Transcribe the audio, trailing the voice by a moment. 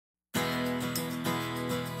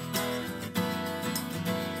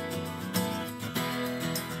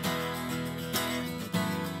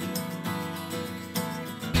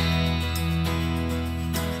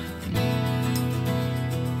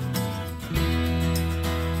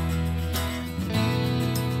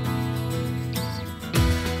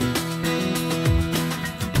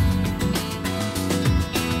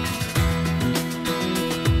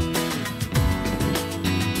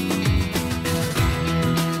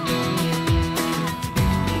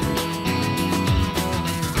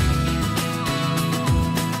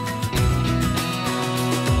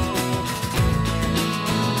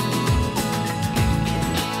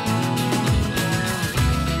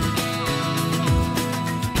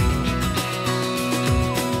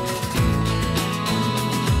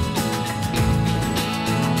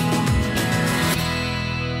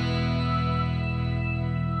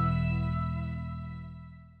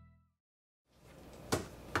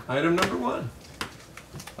item number 1.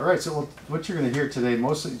 All right, so what you're going to hear today,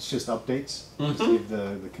 mostly it's just updates. Just to give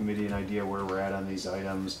the committee an idea where we're at on these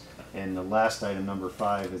items. And the last item, number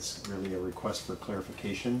 5, it's really a request for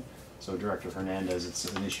clarification. So Director Hernandez, it's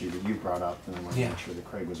an issue that you brought up, and I want to make sure that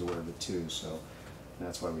Craig was aware of it too. So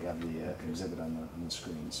that's why we have the exhibit on the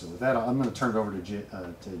screen. So with that, I'm going to turn it over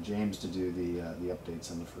to James to do the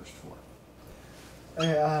updates on the first 4.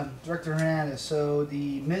 Okay, Director Hernandez, so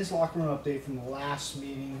the men's locker room update from the last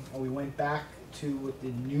meeting, we went back to with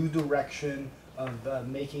the new direction of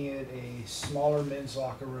making it a smaller men's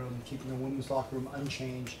locker room, keeping the women's locker room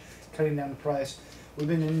unchanged, cutting down the price. We've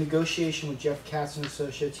been in negotiation with Jeff Katz and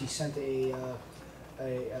Associates. He sent a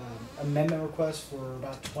amendment request for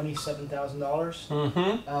about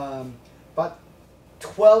 $27,000. About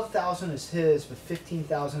 $12,000 is his, but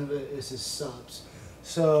 $15,000 of it is his subs.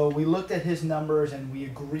 So we looked at his numbers and we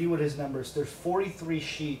agree with his numbers. There's 43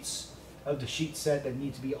 sheets of the sheet set that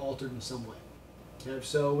need to be altered in some way. Okay,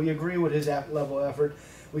 so we agree with his level of effort.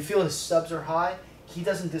 We feel his subs are high. He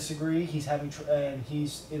doesn't disagree. He's and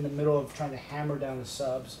he's in the middle of trying to hammer down his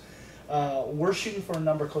subs. We're shooting for a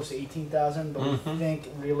number close to 18,000, but we think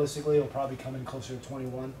realistically it'll probably come in closer to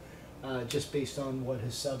 21, just based on what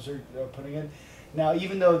his subs are putting in. Now,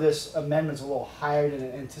 even though this amendment's a little higher than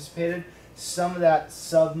anticipated, some of that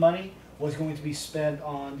sub money was going to be spent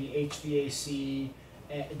on the HVAC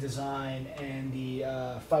design and the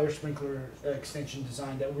fire sprinkler extension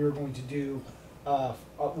design that we were going to do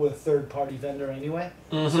with a third-party vendor anyway.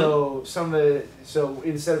 So so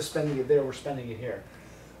instead of spending it there, we're spending it here.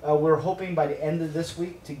 We're hoping by the end of this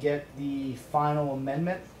week to get the final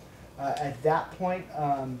amendment. At that point,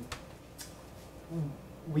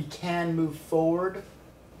 we can move forward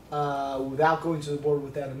without going to the board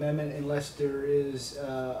with that amendment unless there is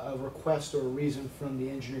a request or a reason from the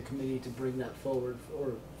engineer committee to bring that forward,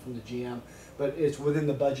 or from the GM. But it's within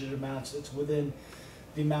the budget amounts. It's within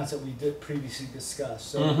the amounts that we did previously discuss.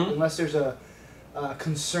 So unless there's a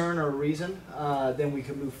concern or reason, then we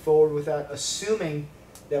can move forward with that, assuming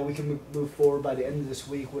that we can move forward by the end of this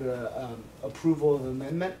week with a approval of the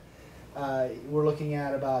amendment. We're looking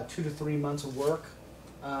at about 2 to 3 months of work.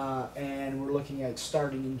 And we're looking at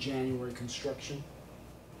starting in January construction,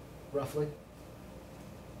 roughly.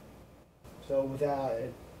 So with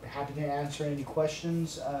that, happy to answer any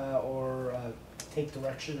questions or take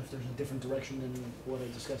direction if there's a different direction than what I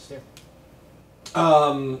discussed there.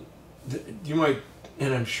 You might,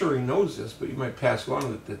 and I'm sure he knows this, but you might pass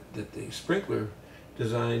along that the sprinkler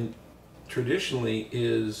design traditionally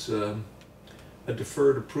is a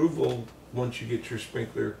deferred approval once you get your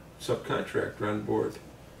sprinkler subcontractor on board.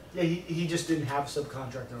 Yeah, he just didn't have a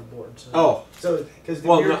subcontractor on board. So, because we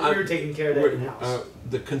were taking care of that in-house.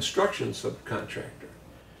 The construction subcontractor.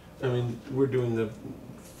 I mean, we're doing the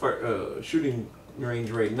shooting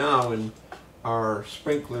range right now, and our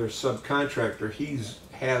sprinkler subcontractor,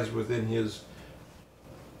 has within his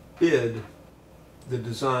bid the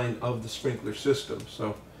design of the sprinkler system.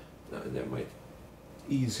 So that might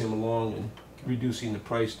ease him along in reducing the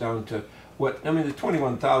price down to what, I mean, the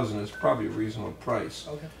 21,000 is probably a reasonable price.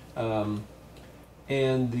 Okay.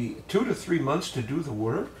 And the 2 to 3 months to do the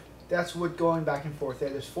work? That's what going back and forth there.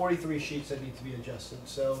 There's 43 sheets that need to be adjusted,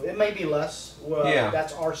 so it may be less. Well,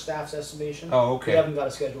 that's our staff's estimation. Oh, okay. We haven't got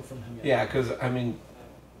a schedule from him yet. Yeah, because I mean,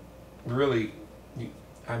 really,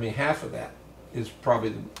 I mean, half of that is probably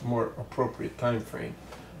the more appropriate time frame,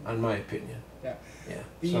 in my opinion. Yeah. Yeah.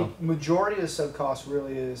 The majority of the sub cost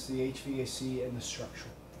really is the HVAC and the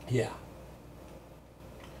structural. Yeah.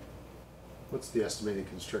 What's the estimated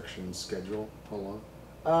construction schedule? How long?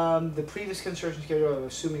 The previous construction schedule, I'm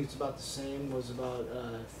assuming it's about the same, was about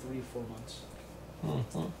 3 to 4 months. Yeah.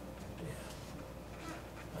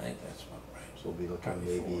 I think that's about right. So we'll be looking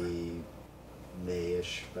maybe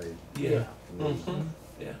May-ish by Yeah.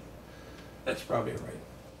 Yeah. That's probably right.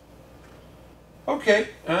 Okay.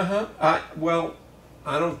 Well,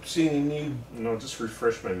 I don't see any need. No, just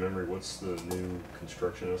refresh my memory. What's the new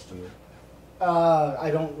construction estimate?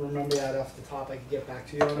 I don't remember that off the top. I could get back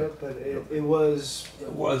to you on it, but it was...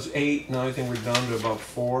 It was 8, now I think we're down to about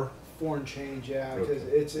 4. 4 and change, yeah, because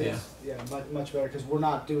it's much better, because we're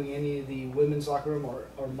not doing any of the women's locker room or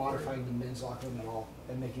modifying the men's locker room at all,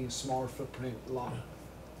 and making a smaller footprint locker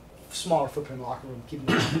room,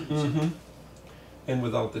 keeping it And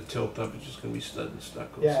without the tilt up, it's just going to be stud and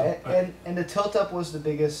stucco. Yeah, so and the tilt up was the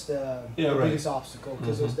biggest biggest obstacle,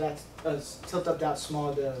 because tilt up that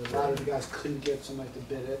small, a lot of the guys couldn't get somebody to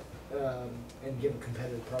bid it and give a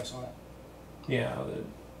competitive price on it. Yeah, it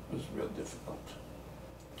was real difficult.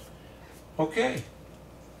 Okay.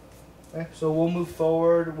 Okay, so we'll move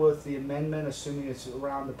forward with the amendment, assuming it's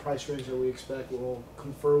around the price range that we expect. We'll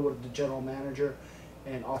confer with the general manager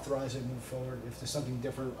and authorize it and move forward. If there's something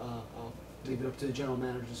different, I'll leave it up to the general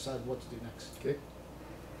manager to decide what to do next. Okay.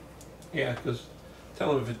 Yeah, because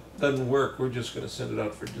tell them if it doesn't work, we're just going to send it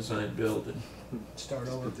out for design build and Start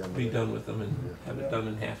over. be done with them and have it done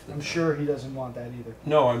in half the I'm time. sure he doesn't want that either.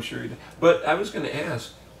 No, I'm sure he does. But I was going to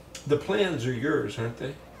ask, the plans are yours, aren't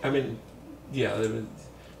they? I mean, yeah, the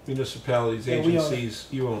municipalities, Yeah, we own it. agencies,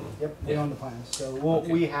 you own them. Yep, we Yeah. own the plans, so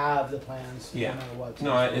Okay. we have the plans Yeah. no matter what.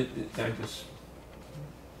 No, I just.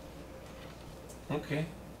 Okay.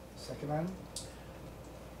 Second item?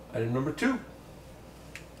 Item number 2.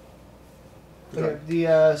 Okay,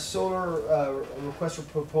 the solar request for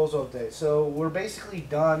proposal update. So we're basically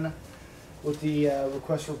done with the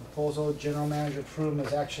request for proposal. General Manager Prum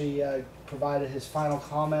has actually provided his final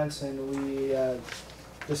comments, and we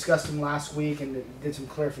discussed them last week and did some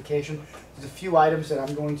clarification. There's a few items that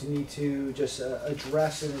I'm going to need to just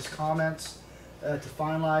address in his comments to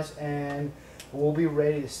finalize, and we'll be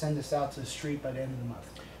ready to send this out to the street by the end of the month.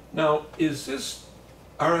 Now, is this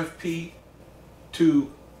RFP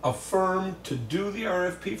to a firm to do the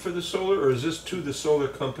RFP for the solar, or is this to the solar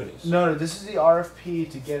companies? No, this is the RFP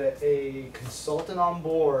to get a consultant on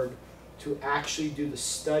board to actually do the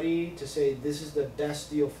study to say this is the best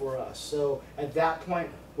deal for us. So at that point,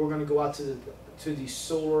 we're going to go out to the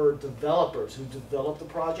solar developers who develop the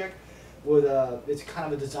project with it's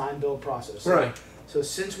kind of a design build process. So, Right. So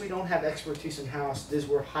since we don't have expertise in house,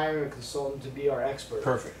 we're hiring a consultant to be our expert.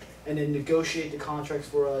 Perfect. And then negotiate the contracts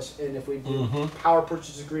for us. And if we do Mhm. power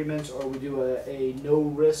purchase agreements or we do a no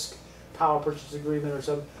risk power purchase agreement or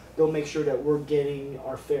something, they'll make sure that we're getting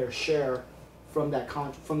our fair share from that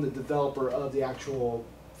from the developer of the actual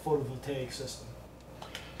photovoltaic system.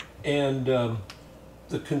 And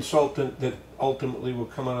the consultant that ultimately will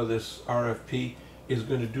come out of this RFP is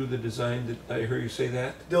going to do the design. Did I hear you say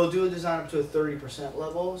that? They'll do a design up to a 30%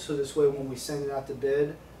 level, so this way when we send it out to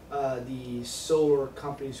bid, the solar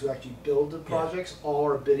companies who actually build the projects all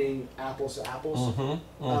are bidding apples to apples.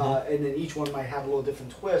 And then each one might have a little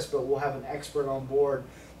different twist, but we'll have an expert on board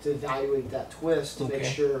to evaluate that twist to make Okay.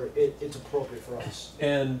 sure it's appropriate for us.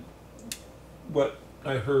 And what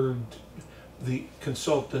I heard, the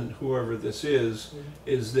consultant, whoever this is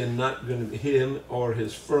then not going to, him or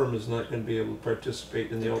his firm is not going to be able to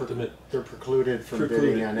participate in the ultimate. They're precluded from Precluded,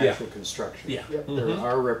 bidding on yeah. actual construction. Yeah. Yep. They're Mhm.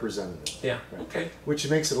 our representative. Yeah. Right. Okay. Which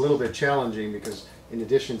makes it a little bit challenging because in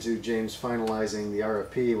addition to James finalizing the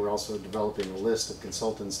RFP, we're also developing a list of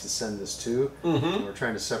consultants to send this to. Mm-hmm. And we're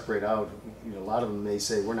trying to separate out, a lot of them may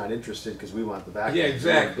say, we're not interested because we want the back Yeah, end. We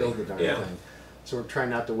exactly. want to build the darn Yeah. thing. So we're trying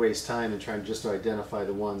not to waste time and trying just to identify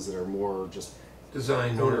the ones that are more just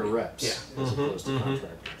Design owner or reps Yeah. as Mhm, opposed to mhm.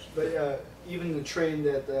 contractors. But even the training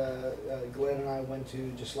that Glenn and I went to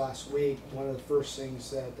just last week, one of the first things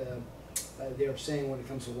that they were saying when it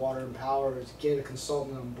comes to water and power is get a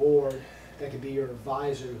consultant on board that could be your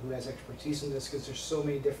advisor who has expertise in this, because there's so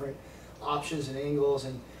many different options and angles,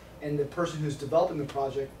 and the person who's developing the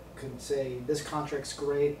project could say this contract's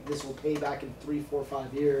great, this will pay back in 3, 4,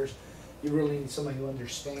 5 years. You really need somebody who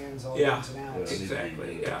understands all the Yeah. ins and Yeah, outs. it needs to be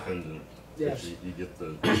Exactly, yeah. independent. Yes. You get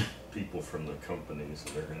the people from the companies,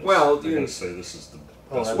 and they're gonna, Well, they're you- gonna say this is the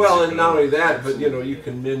Oh, best. Well, way and to not go. only that, but you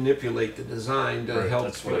can manipulate the design to Right, help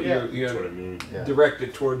that's what, Yeah. that's what I mean. Yeah. direct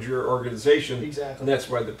it towards your organization. Exactly. And that's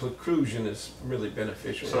why the preclusion is really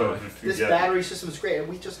beneficial. So if you This get, battery system is great, and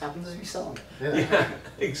we just happen to be selling it. Yeah. Yeah,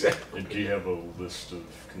 exactly. do you have a list of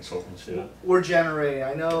consultants yet? We're generating.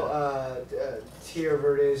 I know Tierra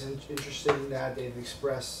Verde is interested in that. They've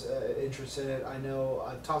expressed interest in it. I know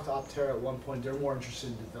I've talked to Optera at one point. They're more interested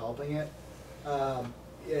in developing it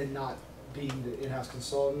and not being the in-house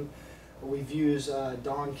consultant. We've used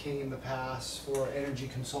Don King in the past for energy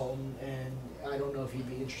consultant, and I don't know if he'd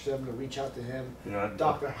be interested. I'm going to reach out to him. You know,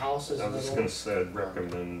 Dr. House is I was another just one. gonna say I'd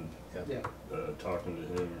recommend Yeah. talking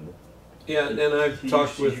to him. Yeah, and I've He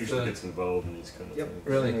talked usually- with. usually gets involved in these kind of Yep. things.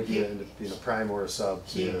 Really? Maybe end up being a prime or a sub.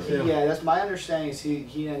 Yeah, that's my understanding. Is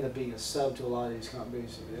he ended up being a sub to a lot of these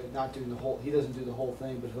companies, not doing the whole. He doesn't do the whole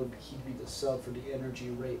thing, but he'd be the sub for the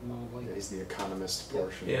energy rate modeling. Yeah, he's the economist Yep.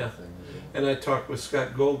 portion Yeah. of the thing. And I talked with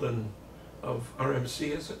Scott Golden of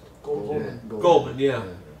RMC, is it? Goldman. Goldman, yeah.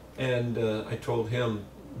 And I told him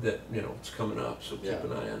that, it's coming up, so keep Yeah.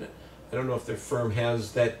 an eye on it. I don't know if their firm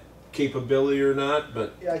has that capability or not,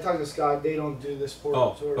 but, Yeah, I talked to Scott. They don't do this sort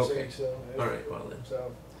Oh, of okay. thing. So all right, well then.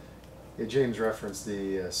 So Yeah, James referenced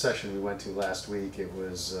the session we went to last week. It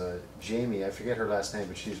was Jamie, I forget her last name,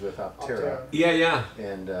 but she's with Optera. Yeah, yeah.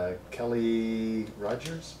 And Kelly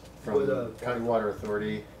Rogers from With, County Water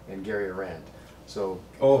Authority and Gary Arand. So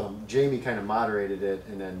Oh. Jamie kind of moderated it,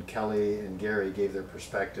 and then Kelly and Gary gave their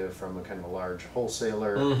perspective from a kind of a large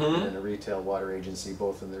wholesaler Mhm. and then a retail water agency,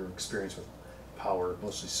 both in their experience with power,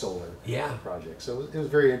 mostly solar Yeah. projects. So it was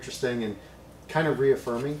very interesting and kind of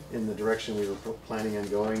reaffirming in the direction we were planning on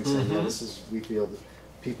going, saying, yeah, Mhm. this is, we feel that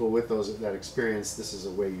people with that experience, this is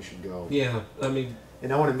a way you should go. Yeah. I mean,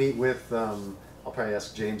 And I want to meet with, I'll probably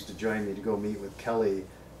ask James to join me to go meet with Kelly,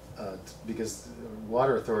 because the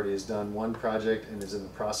Water Authority has done one project and is in the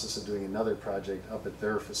process of doing another project up at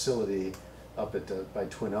their facility, up at by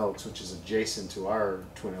Twin Oaks, which is adjacent to our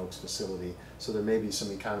Twin Oaks facility. So there may be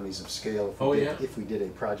some economies of scale if Oh, we did, yeah. if we did a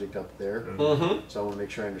project up there. mhm. So I want to make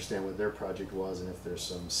sure I understand what their project was and if there's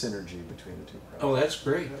some synergy between the two projects. Oh, that's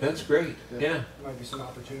great. That's great. Yeah. Might be some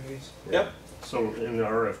opportunities. Yep. So in the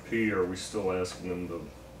RFP, are we still asking them to,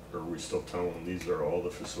 or are we still telling them these are all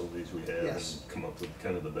the facilities we have Yes. and come up with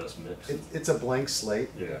kind of the best mix? It's a blank slate.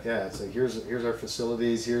 Yeah. Yeah, it's like here's our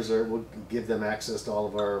facilities, we'll give them access to all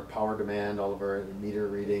of our power demand, all of our meter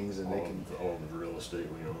readings, and they can. All the real estate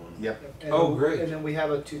we own. Yep. And Oh, great. And then we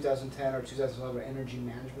have a 2010 or 2011 energy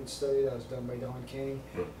management study that was done by Don King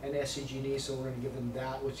Right. and SCG&E, so we're going to give them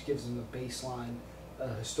that, which gives them the baseline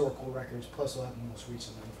historical records, plus they'll have the most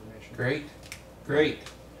recent information. Great. Great.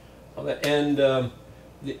 Well, and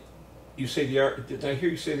you say did I hear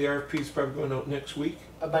you say the RFP is probably going out next week?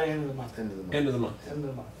 By the end of the month. End of the month. End of the month. End of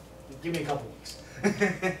the month. Give me a couple weeks.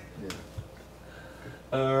 Yeah.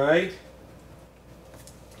 All right.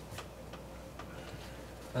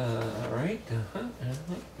 All right.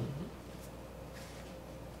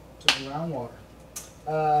 So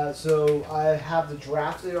groundwater. So I have the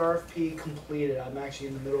draft of the RFP completed. I'm actually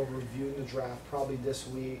in the middle of reviewing the draft, probably this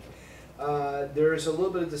week. There's a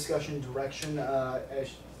little bit of discussion direction.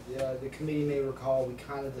 As the committee may recall, we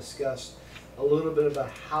kind of discussed a little bit about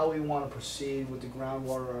how we want to proceed with the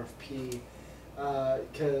groundwater RFP.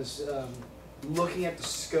 Because looking at the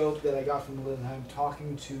scope that I got from Lindenheim,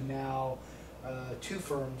 talking to now two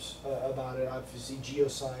firms about it, obviously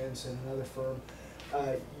Geoscience and another firm,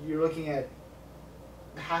 you're looking at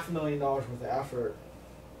 $500,000 worth of effort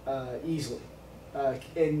easily.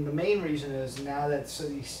 And the main reason is now that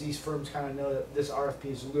these firms kind of know that this RFP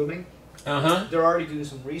is looming, Uh-huh. they're already doing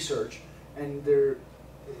some research, and there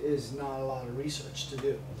is not a lot of research to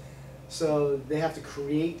do. So they have to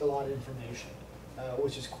create a lot of information,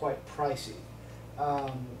 which is quite pricey.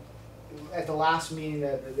 At the last meeting,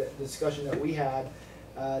 the discussion that we had,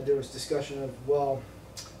 there was discussion of, well,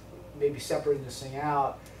 maybe separating this thing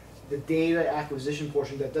out. The data acquisition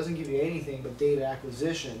portion that doesn't give you anything but data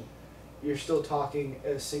acquisition, you're still talking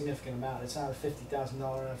a significant amount. It's not a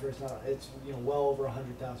 $50,000 effort. It's well over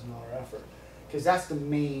 $100,000 effort, because that's the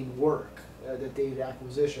main work, the data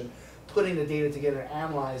acquisition, putting the data together,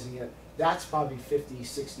 analyzing it. That's probably $50,000,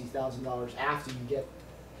 $60,000 after you get.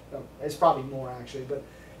 It's probably more actually, but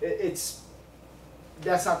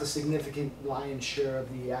that's not the significant lion's share of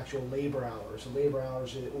the actual labor hours. The labor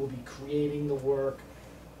hours, it will be creating the work,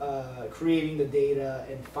 creating the data,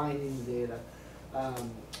 and finding the data.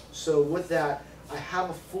 So with that, I have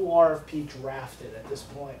a full RFP drafted at this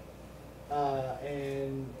point.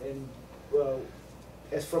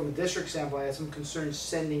 As from a district standpoint, I had some concerns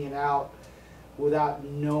sending it out without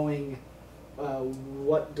knowing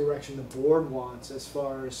what direction the board wants as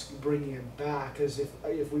far as bringing it back. Because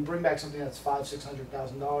if we bring back something that's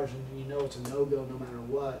 $500,000-$600,000 and you know it's a no-go no matter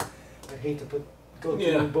what, I'd hate to go through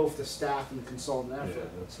Yeah. both the staff and the consultant Yeah, effort.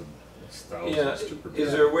 that's thousands Yeah. to prepare.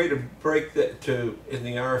 Is there a way to break that in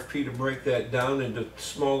the RFP to break that down into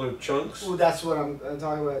smaller chunks? Well, that's what I'm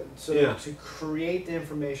talking about. So Yeah. to create the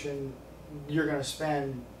information, you're going to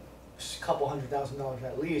spend a couple $100,000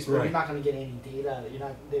 at least, but Right. you're not going to get any data. You're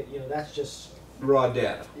not, that's just, Raw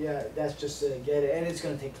data. that's just to get it, and it's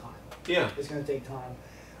going to take time. Yeah. It's going to take time.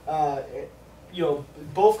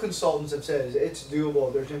 Both consultants have said it's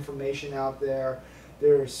doable. There's information out there.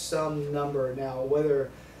 There's some number now. Whether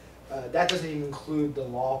that doesn't even include the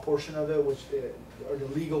law portion of it, or the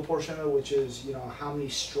legal portion of it, which is how many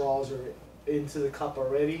straws are into the cup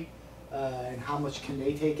already, and how much can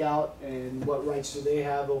they take out, and what rights do they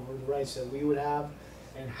have over the rights that we would have,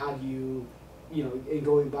 and how do you, in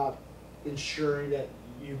going about ensuring that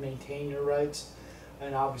you maintain your rights,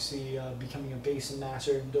 and obviously becoming a basin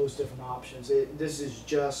master, and those different options. This is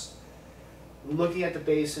just looking at the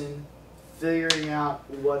basin, figuring out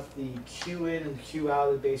what the Q in and Q out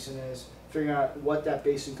of the basin is, figuring out what that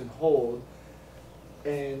basin can hold,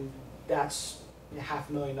 and that's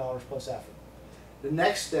 $500,000 plus effort. The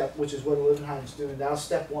next step, which is what Livenheim's doing, that was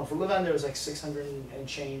step one. For Livenheim, there was like 600 and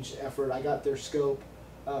change effort. I got their scope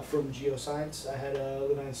from Geoscience. I had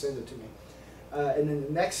Livenheim send it to me. And then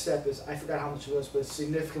the next step is, I forgot how much it was, but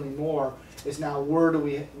significantly more, is now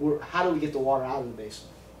how do we get the water out of the basin?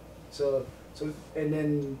 So, and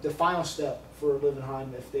then the final step for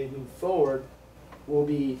Livenheim, if they move forward, will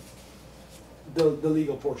be the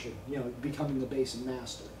legal portion, becoming the basin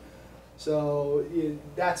master. So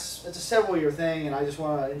that's a several year thing, and I just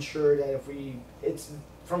want to ensure that it's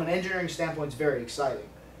from an engineering standpoint, it's very exciting.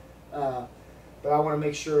 But I want to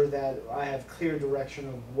make sure that I have clear direction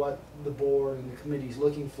of what the board and the committee is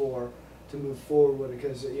looking for to move forward with it.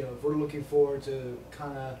 Because if we're looking forward to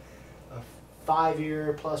kind of a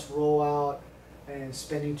 5-year plus rollout and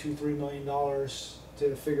spending $2-3 million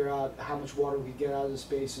to figure out how much water we get out of this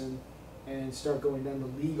basin, and start going down the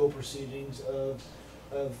legal proceedings of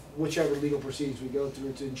whichever legal proceedings we go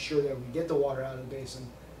through to ensure that we get the water out of the basin,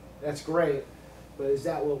 that's great. But is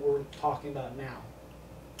that what we're talking about now?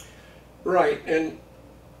 Right, and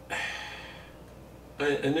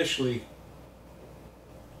initially,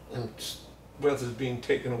 wealth is being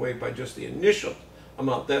taken away by just the initial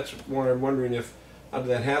amount. That's where I'm wondering if, out of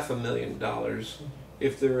that $500,000,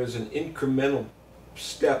 if there is an incremental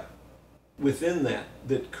step within that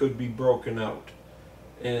could be broken out,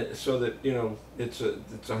 and so that it's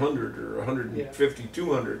 100 or 150,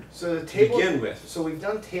 200 so the to begin with. So we've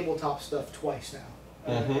done tabletop stuff twice now.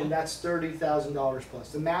 And that's $30,000 plus.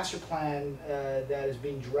 The master plan that is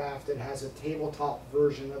being drafted has a tabletop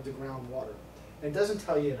version of the groundwater. And it doesn't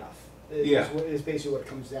tell you enough. Is basically what it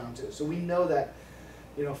comes down to. So we know that,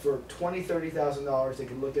 for $20,000, $30,000, they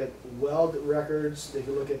can look at well records, they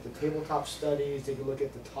can look at the tabletop studies, they can look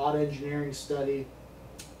at the Todd engineering study,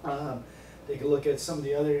 they can look at some of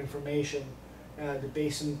the other information, the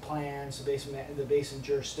basin plans, the basin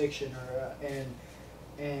jurisdiction,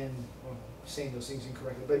 well, saying those things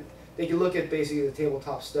incorrectly, but they can look at basically the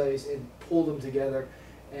tabletop studies and pull them together,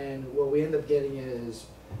 and what we end up getting is,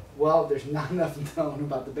 well, there's not enough known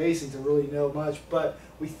about the basin to really know much, but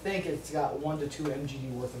we think it's got 1 to 2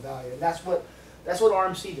 MGD worth of value, and that's what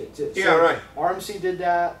RMC did too. Yeah, right. RMC did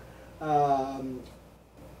that.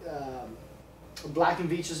 Black and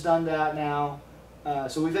Veatch has done that now.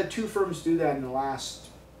 So we've had 2 firms do that in the last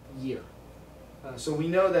year. So we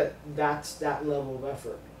know that that's that level of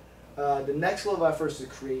effort. The next level of effort is to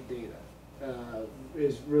create data,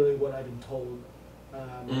 is really what I've been told.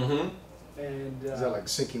 And is that like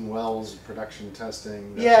sinking wells, production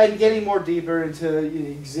testing? Yeah, and getting more deeper into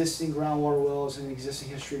existing groundwater wells and existing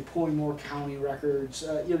history, pulling more county records.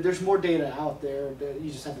 There's more data out there that you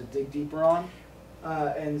just have to dig deeper on,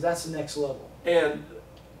 and that's the next level.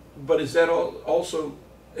 But is that also,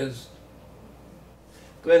 as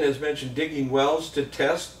Glenn has mentioned, digging wells to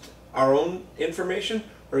test our own information?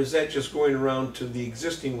 Or is that just going around to the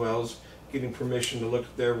existing wells, getting permission to look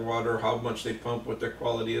at their water, how much they pump, what their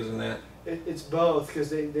quality is, and that? It's both,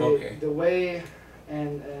 because the way,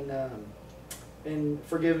 and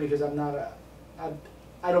forgive me because I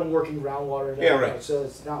don't work in groundwater that much, so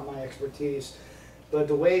it's not my expertise. But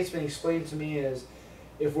the way it's been explained to me is,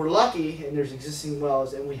 if we're lucky and there's existing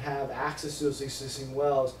wells and we have access to those existing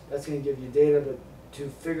wells, that's going to give you data. But to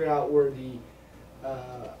figure out where the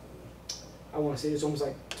I want to say it's almost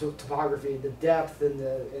like topography, the depth and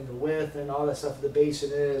the width and all that stuff of the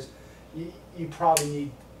basin is, you probably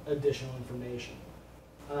need additional information.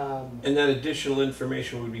 And that additional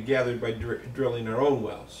information would be gathered by drilling our own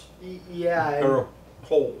wells. Or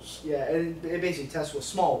holes. Yeah, and it basically tests with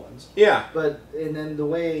small ones. Yeah. And then the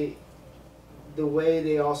way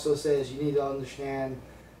they also say is you need to understand,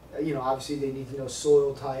 obviously they need to know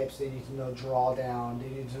soil types, they need to know drawdown, they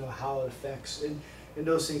need to know how it affects, and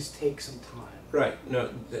those things take some time. Right. No,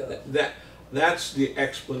 that's the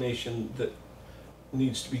explanation that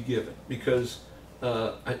needs to be given, because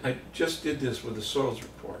I just did this with the soils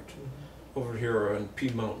report over here on P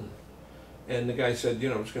Mountain, and the guy said,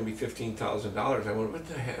 it's going to be $15,000. I went, what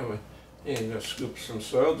the hell? Scoop some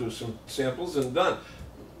soil, do some samples, and done.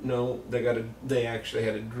 No, they actually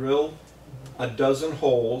had to drill a dozen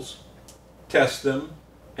holes, test them,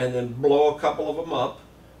 and then blow a couple of them up.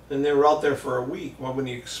 And they were out there for a week. Well, when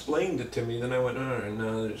he explained it to me, then I went, oh,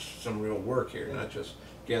 no, there's some real work here, not just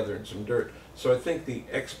gathering some dirt. So I think the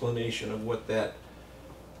explanation of what that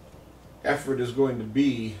effort is going to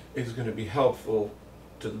be helpful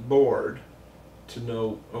to the board to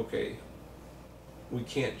know, okay, we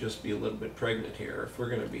can't just be a little bit pregnant here. If we're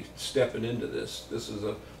going to be stepping into this, this is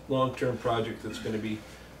a long-term project that's going to be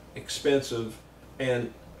expensive.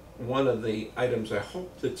 And one of the items I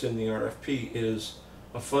hope that's in the RFP is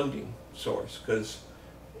a funding source, because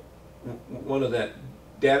one of that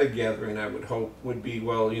data gathering I would hope would be,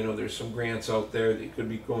 well, there's some grants out there that you could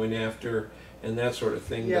be going after and that sort of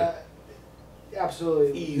thing. Yeah,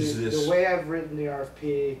 absolutely. ease the, this. the way I've written the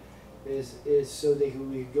RFP is so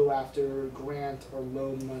we go after grant or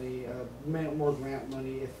loan money, more grant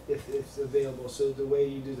money if it's available. So the way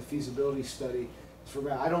you do the feasibility study is for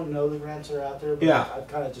grant. I don't know the grants that are out there, but Yeah. I've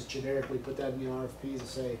kind of just generically put that in the RFP to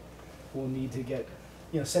say we'll need to get,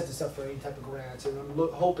 set this up for any type of grants, and I'm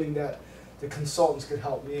hoping that the consultants could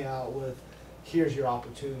help me out with here's your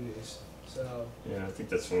opportunities. So Yeah, I think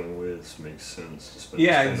that's the only way this makes sense to spend.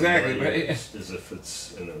 Yeah, this kind of exactly, money right. is if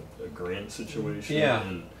it's in a grant situation. Yeah.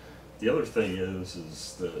 And the other thing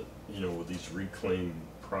is that, with these reclaim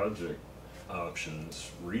project options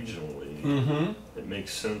regionally, Mm-hmm. it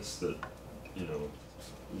makes sense that,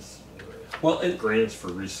 this, Well, and grants for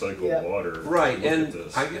recycled Yeah. water. right, look at and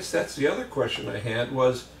this. I guess that's the other question I had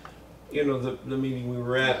was, the meeting we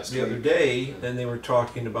were at Last the other week. day, and they were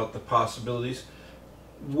talking about the possibilities.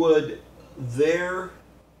 Would their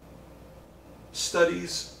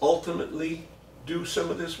studies ultimately do some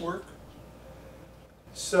of this work?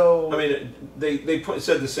 so I mean, they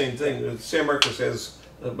said the same thing. San Marcos has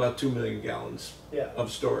about 2 million gallons yeah.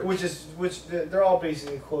 of storage. Which they're all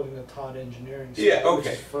basically quoting the Todd Engineering study, Yeah, which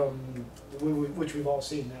okay. is from which we've all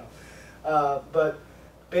seen now. But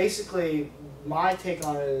basically, my take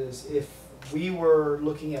on it is if we were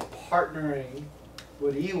looking at partnering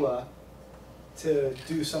with EWA to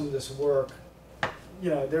do some of this work,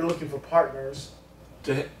 they're looking for partners.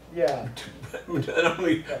 to Yeah, not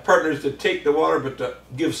only partners to take the water, but to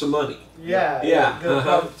give some money. yeah, Yeah, they'll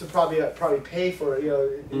uh-huh. to probably pay for it.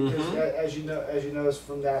 Because Mhm. as you noticed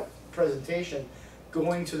from that presentation,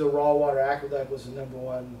 going to the raw water aqueduct was the number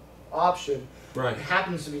one option. Right, It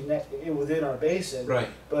happens to be within our basin, right.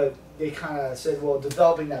 but they kind of said, well,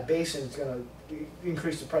 developing that basin is going to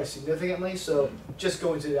increase the price significantly, so just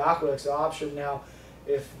going to the aqueduct's the option. Now,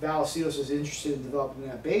 if Vallecitos is interested in developing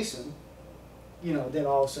that basin, then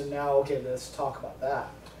all of a sudden now, okay, let's talk about that.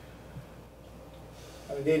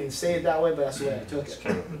 I mean, they didn't say it that way, but that's the way I took It's it.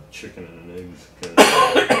 kind of a chicken and an egg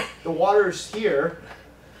kind of. The water's here.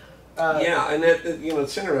 Yeah, and that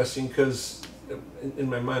it's interesting because in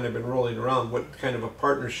my mind I've been rolling around what kind of a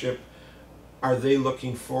partnership are they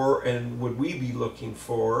looking for, and would we be looking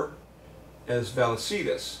for as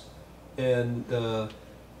Vallecitos? And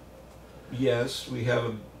yes, we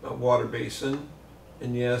have a water basin,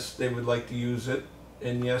 and yes, they would like to use it,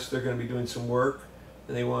 and yes, they're going to be doing some work,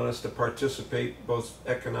 and they want us to participate both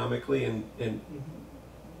economically and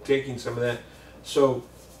taking some of that. So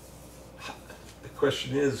the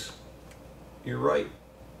question is, you're right,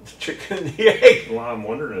 the chicken and the egg. Well, I'm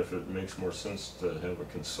wondering if it makes more sense to have a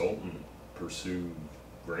consultant pursue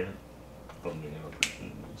grant funding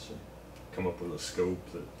opportunities, or come up with a scope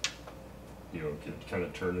that could kind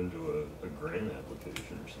of turn into a grant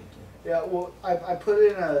application or something. Yeah, well, I put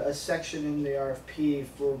in a section in the RFP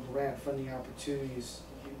for grant funding opportunities,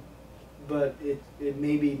 but it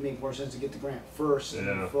maybe make more sense to get the grant first and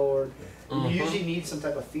Yeah. move forward. Mhm. You usually need some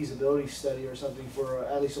type of feasibility study or something for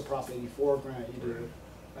at least a Prop 84 grant you do.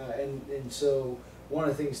 And so one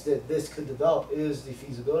of the things that this could develop is the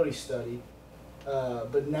feasibility study.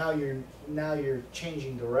 But now you're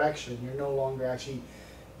changing direction. You're no longer actually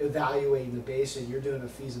evaluating the basin. You're doing a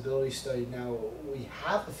feasibility study. Now we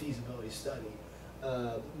have a feasibility study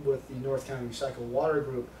with the North County Recycled Water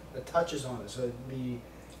Group that touches on it. So it'd be,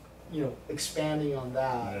 expanding on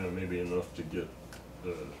that. Yeah, maybe enough to get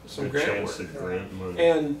Some a grant chance work. at grant money.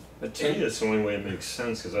 And But to me, it's the only way it makes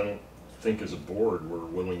sense, because I don't think as a board we're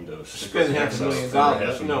willing to stick spend our half a necks out million for dollars.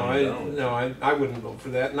 half a No, million dollars. I wouldn't vote for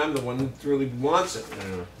that, and I'm the one that really wants it.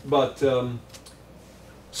 Yeah. But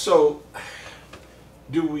so,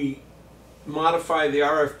 do we modify the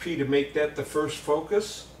RFP to make that the first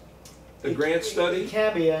focus? The grant It study?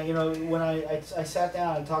 can be. When I sat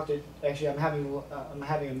down and talked to, actually I'm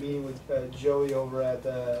having a meeting with Joey over at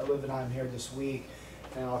Livenheim here this week,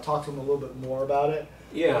 and I'll talk to him a little bit more about it.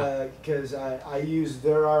 Yeah. Because I used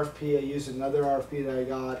their RFP, I used another RFP that I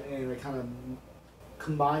got, and I kind of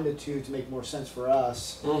combined the two to make more sense for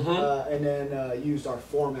us, Mm-hmm. and then used our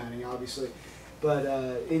formatting, obviously. But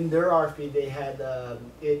in their RFP, they had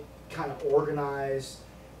it kind of organized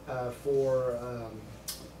for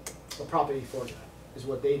a property for that, is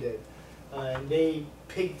what they did. And they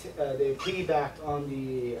piggybacked on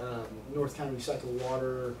the North County Recycled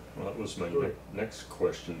Water. Well, that was my next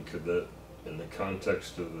question. Could that, in the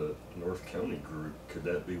context of the North County group, could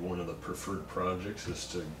that be one of the preferred projects, is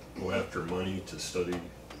to go after money to study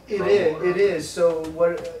groundwater? It is. So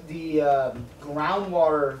what the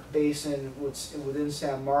groundwater basin within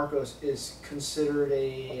San Marcos is considered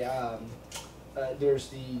a, there's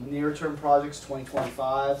the near-term projects,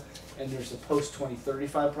 2025, and there's the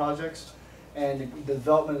post-2035 projects. and the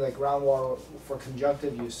development of like groundwater for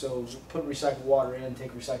conjunctive use. So put recycled water in,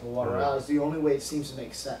 take recycled water Right. out is the only way it seems to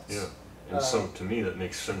make sense. Yeah. And so to me, that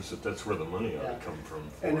makes sense that that's where the money ought Yeah. to come from.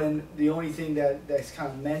 For And it. then the only thing that's kind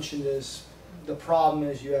of mentioned is the problem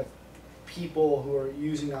is you have people who are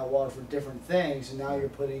using that water for different things, and now you're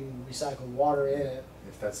putting recycled water in it.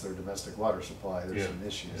 If that's their domestic water supply, there's Yeah. some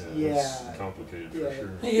issues. Yeah. It's complicated Yeah. for sure.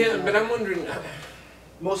 Yeah, but I'm wondering.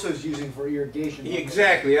 Most of it's using for irrigation.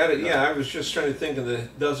 Exactly. I was just trying to think of the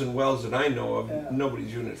dozen wells that I know of. Yeah.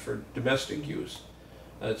 Nobody's using it for domestic use.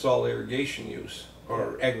 It's all irrigation use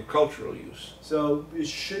or agricultural use. So it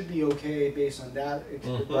should be okay based on that,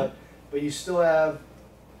 Mhm. but you still have.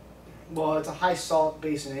 Well, it's a high salt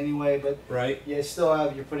basin anyway, but Right. you still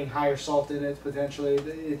have you're putting higher salt in it potentially.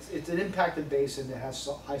 It's an impacted basin that has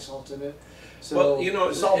high salt in it. So Well, you know,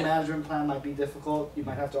 the salt and- management plan might be difficult. You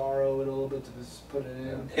might have to RO it a little bit to just put it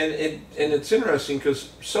in. And it's interesting because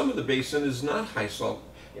some of the basin is not high salt.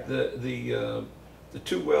 Yeah. The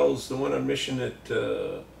two wells, the one on Mission at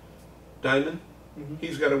Diamond, Mhm.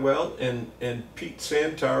 he's got a well, and Pete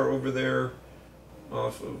Santar over there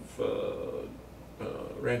off of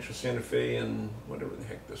Rancho Santa Fe and whatever the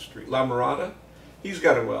heck the street, La Mirada, he's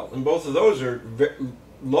got a well, and both of those are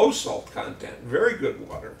low salt content, very good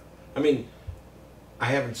water. I mean, I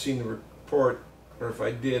haven't seen the report, or if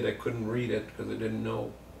I did, I couldn't read it because I didn't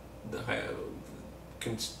know the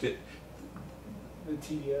The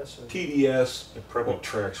TDS. Or, TDS. It probably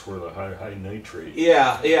tracks where the high nitrate.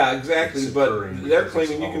 Yeah, exactly. It's But occurring they're because it's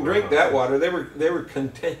claiming you all can drink around. that water.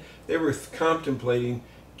 They were contemplating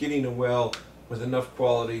getting a well with enough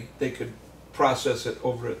quality they could process it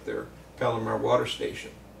over at their Palomar water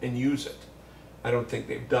station and use it. I don't think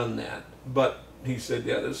they've done that. But he said,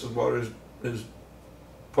 yeah, this is water is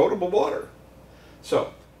potable water.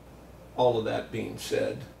 So, all of that being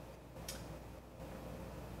said,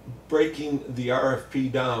 breaking the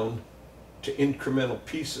RFP down to incremental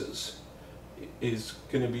pieces is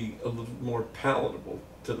going to be a little more palatable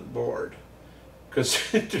to the board. Because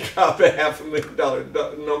to drop a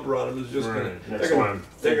 $500,000 number on them is just going Right. to, That's why I'm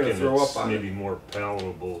they're going to thinking throw it's up on maybe it. more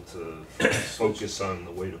palatable to focus on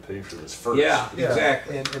the way to pay for this first. Yeah,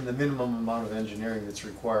 exactly. And the minimum amount of engineering that's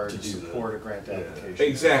required To to do support that. a grant Yeah. application.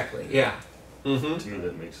 Exactly, yeah. Mm-hmm. To me,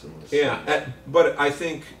 that makes the most Yeah, sense. but I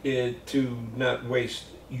think to not waste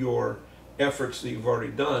your efforts that you've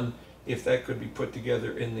already done, if that could be put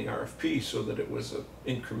together in the RFP so that it was an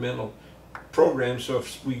incremental program, so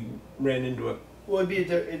if we ran into a, well,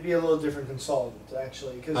 it'd be a little different consultant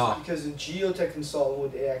actually, because the geotech consultant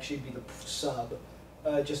would actually be the sub,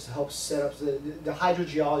 just to help set up the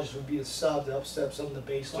hydrogeologist would be the sub to help set up some of the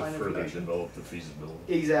To baseline further information. develop the feasibility.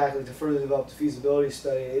 Exactly, to further develop the feasibility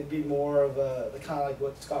study. It'd be more of the kind of like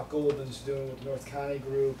what Scott Goldman's doing with the North County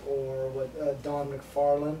Group, or what Don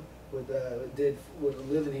McFarland did with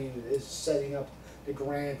Livening, is setting up the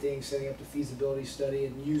granting, setting up the feasibility study,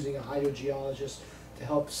 and using a hydrogeologist to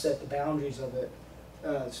help set the boundaries of it,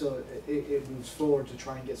 so it moves forward to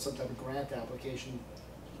try and get some type of grant application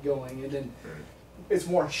going. And then Right. it's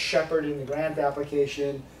more shepherding the grant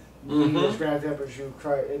application, meeting those Mhm. grant applications,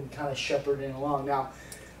 and kind of shepherding along. Now,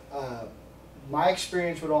 my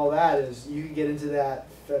experience with all that is you can get into that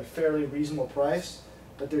at a fairly reasonable price,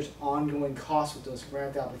 but there's ongoing costs with those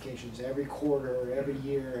grant applications every quarter, every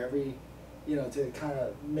year, to kind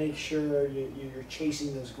of make sure you're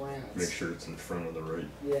chasing those grants. Make sure it's in front of the right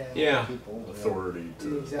yeah. People, authority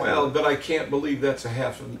to. Exactly. Well, but I can't believe that's a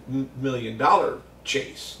 $500,000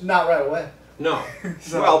 chase. Not right away. No.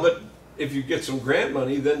 So- Well, but if you get some grant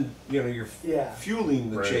money, then you're Yeah.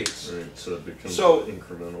 fueling the Right, chase. right, so it becomes So-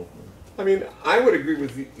 incremental. I mean, I would agree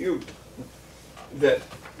with you that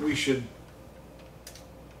we should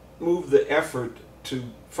move the effort to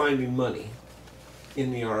finding money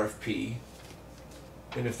in the RFP.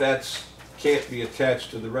 And if that's can't be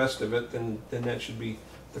attached to the rest of it, then that should be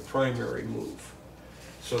the primary move,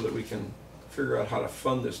 so that we can figure out how to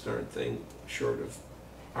fund this darn thing short of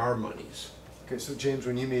our monies. Okay, so James,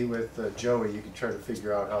 when you meet with Joey, you can try to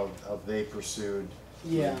figure out how they pursued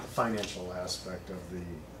Yeah. the financial aspect of the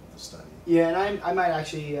study. Yeah, and I might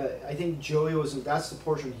actually, I think Joey that's the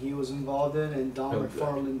portion he was involved in, and Don Oh, good.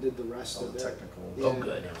 McFarland did the rest All of the it. technical. Yeah, Oh,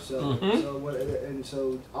 good. So, Mhm.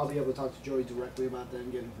 so I'll be able to talk to Joey directly about that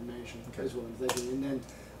and get information. Okay. Is what I'm thinking, and then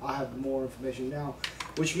I'll have more information now,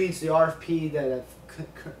 which means the RFP that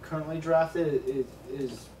I've currently drafted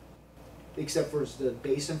is, except for the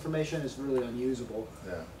base information, is really unusable.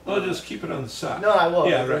 Yeah. Well, just keep it on the side. No, I will.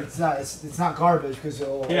 Yeah, right. It's not garbage, because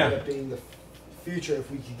it'll Yeah. end up being the future. If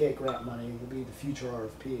we could get grant money, it would be the future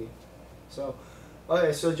RFP. So,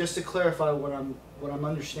 okay. So just to clarify, what I'm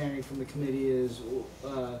understanding from the committee is,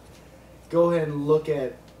 go ahead and look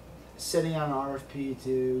at sending out an RFP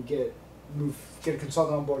to get a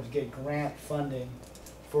consultant on board to get grant funding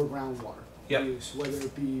for groundwater Yep. use, whether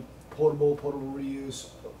it be potable reuse,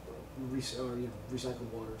 or recycled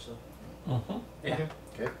water. So Yeah.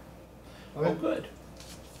 Okay. Oh, good.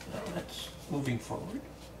 Well, that's moving forward.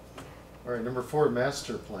 All right, number 4,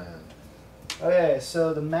 master plan. okay,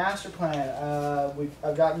 so the master plan,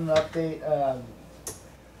 I've gotten an update.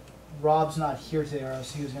 Rob's not here today, or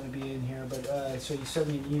else he was going to be in here. But so he sent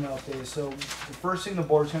me an email update. So the first thing the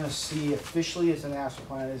board's going to see officially as the master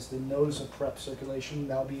plan is the notice of prep circulation.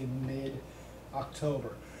 That'll be in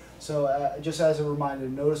mid-October. So just as a reminder,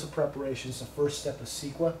 notice of preparation is the first step of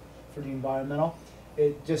CEQA for the environmental.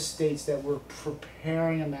 It just states that we're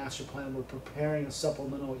preparing a master plan. We're preparing a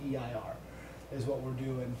supplemental EIR, is what we're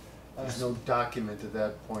doing. There's no document at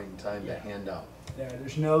that point in time to Yeah. hand out. Yeah,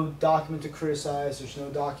 there's no document to criticize. There's no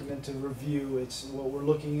document to review. It's what we're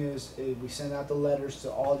looking is we send out the letters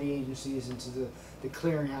to all the agencies and to the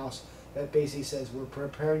clearinghouse that basically says we're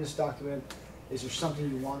preparing this document. Is there something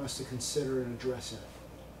you want us to consider and address in it?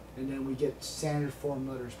 And then we get standard form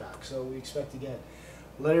letters back. So we expect to get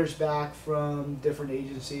letters back from different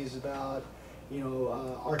agencies about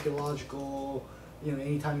archaeological.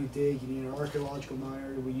 Anytime you dig, you need an archaeological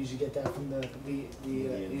miner. We usually get that from the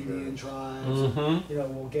Indian tribes.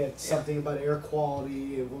 Mm-hmm. We'll get something about air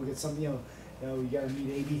quality. We'll get something. You got to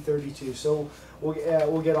meet AB 32. So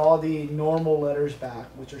we'll get all the normal letters back,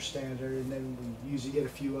 which are standard, and then we usually get a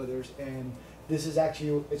few others. And this is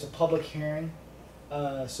actually it's a public hearing,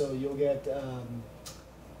 so you'll get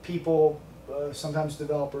people, sometimes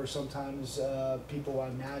developers, sometimes people. I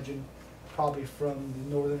imagine. Probably from the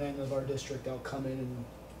northern end of our district, they'll come in and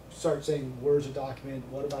start saying, where's the document,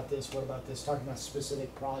 what about this, talking about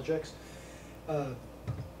specific projects.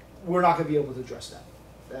 We're not going to be able to address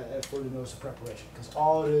that for the notice of preparation, because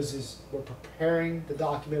all it is we're preparing the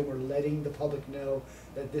document, we're letting the public know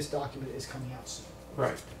that this document is coming out soon.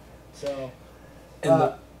 Right. So,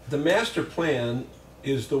 And the master plan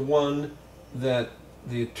is the one that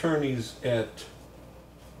the attorneys at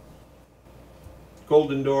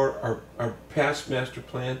Golden Door are past master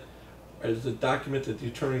plan, is the document that the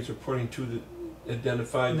attorneys are pointing to that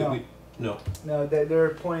identified that No. we no.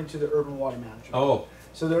 they're pointing to the urban water management. Oh,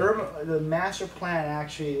 So the master plan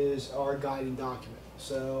actually is our guiding document.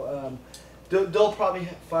 So they'll probably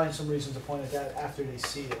find some reason to point at that after they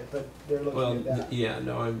see it, but they're looking well, at that. yeah,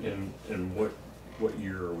 no, I'm And what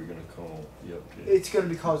year are we gonna call the update? It's going to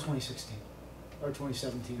be called 2016 or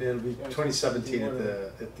 2017. It'll be Yeah, 2017 at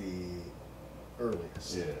whatever. the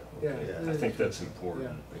earliest. Yeah, Yeah. okay. I think that's important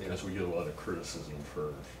because we get a lot of criticism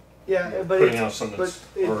for Yeah, but putting it's, out something that's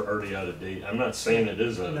but it- already out of date. I'm not saying it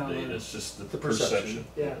is out No, of date, no. it's just the The perception.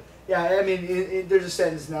 perception. yeah. I mean, there's a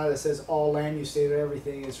sentence now that says all land use data,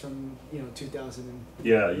 everything is from 2000 and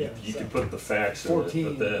Yeah, Yeah, you so- can put the facts in it,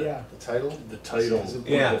 14. but Yeah, The title? the title, Is it-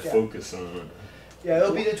 Yeah. people focus on it. yeah.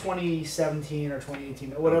 It'll be the 2017 or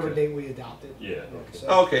 2018 or whatever Okay. date we adopted. Yeah, okay. So,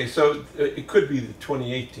 okay. So it could be the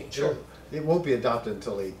 2018. Sure. It won't be adopted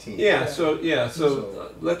until 18. Yeah. Yeah.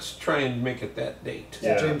 So let's try and make it that date. So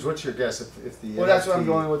Yeah. James, what's your guess if the Well, that's what I'm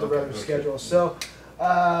NFP going with the okay, regular okay. schedule.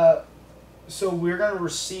 So we're going to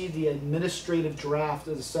receive the administrative draft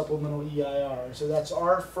of the supplemental EIR. So that's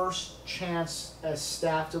our first chance as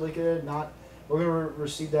staff to look at it. We're going to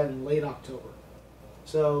receive that in late October.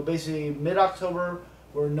 So basically, mid-October,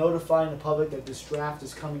 we're notifying the public that this draft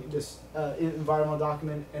is coming. This environmental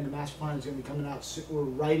document and the master plan is going to be coming out soon. We're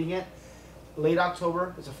writing it. Late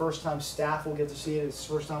October. It's the first time staff will get to see it. It's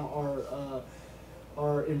the first time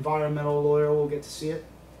our environmental lawyer will get to see it.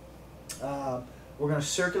 We're going to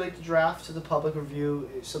circulate the draft to the public review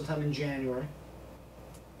sometime in January.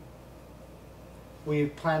 We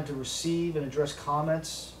plan to receive and address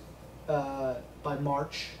comments by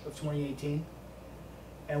March of 2018.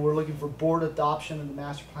 And we're looking for board adoption of the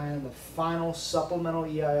master plan and the final supplemental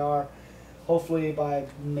EIR, hopefully by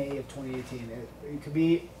May of 2018. It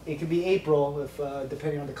could be April if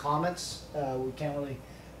depending on the comments. We can't really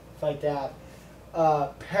fight that.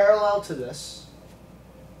 Parallel to this,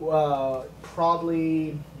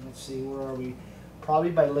 probably, let's see, where are we?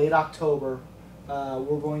 Probably by late October,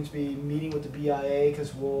 we're going to be meeting with the BIA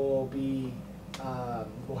because we'll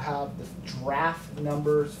have the draft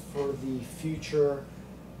numbers for the future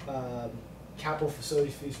capital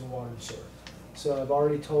facilities fees for water and sewer. So I've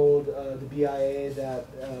already told the BIA that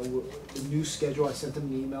the new schedule, I sent them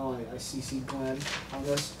an email, I CC'd Glenn on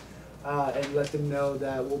this, and let them know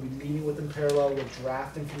that we'll be meeting with them parallel with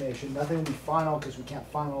draft information. Nothing will be final because we can't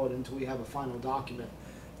final it until we have a final document.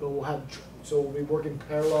 But we'll be working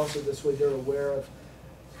parallel so this way they're aware of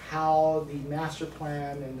how the master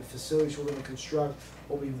plan and the facilities we're gonna construct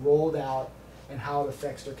will be rolled out and how it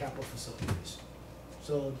affects their capital facilities.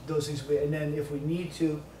 So those things, and then if we need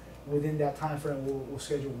to, within that time frame, we'll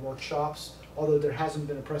schedule workshops. Although there hasn't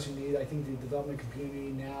been a pressing need, I think the development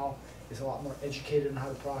community now is a lot more educated on how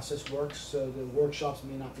the process works, so the workshops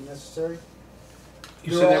may not be necessary.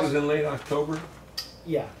 You said that was in late October?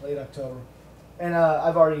 Yeah, late October. And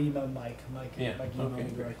I've already emailed Mike. Mike emailed okay,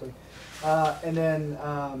 me directly. And then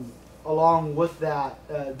along with that,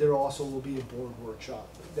 there also will be a board workshop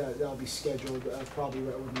that'll be scheduled probably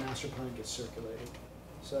right when the master plan gets circulated.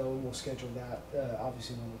 So we'll schedule that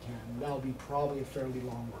obviously when we can. That'll be probably a fairly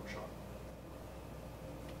long workshop.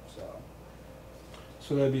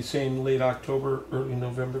 So that'd be saying late October, early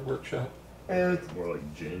November workshop? More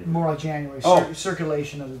like January. More like January. Oh.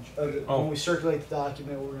 Circulation of the Oh. when we circulate the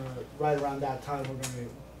document, we're gonna right around that time we're gonna do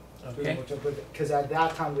the Okay. workshop, because at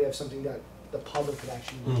that time we have something that the public could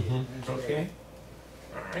actually read. Mm-hmm. And it's really- Okay.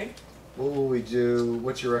 All right. What will we do,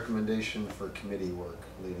 what's your recommendation for committee work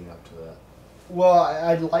leading up to that? Well,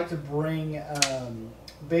 I'd like to bring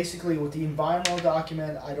basically with the environmental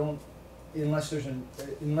document. I don't, unless there's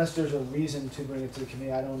a reason to bring it to the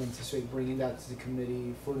committee. I don't anticipate bringing that to the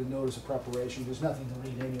committee for the notice of preparation. There's nothing to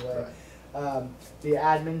read anyway. Right. The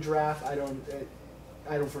admin draft, I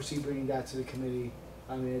don't foresee bringing that to the committee.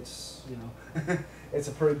 I mean, it's it's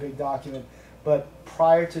a pretty big document. But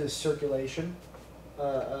prior to the circulation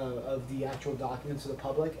of the actual document to the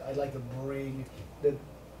public, I'd like to bring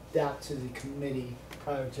that to the committee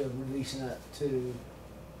prior to releasing that to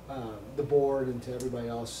the board and to everybody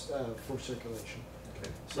else for circulation. Okay.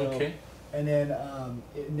 So, Okay. and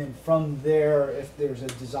then from there, if there's a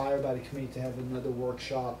desire by the committee to have another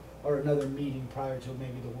workshop or another meeting prior to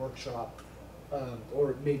maybe the workshop,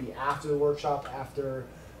 or maybe after the workshop, after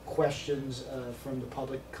questions from the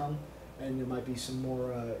public come, and there might be some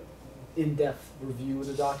more in-depth review of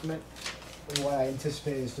the document. And what I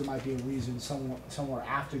anticipate is there might be a reason somewhere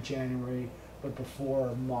after January, but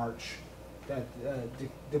before March, that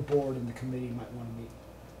the board and the committee might want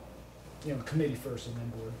to meet. Committee first and then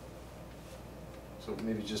board. So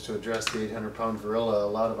maybe just to address the 800-pound gorilla,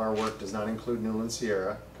 a lot of our work does not include Newland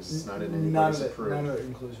Sierra, because it's not in anybody's approved. None of it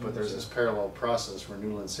includes. But there's this parallel process where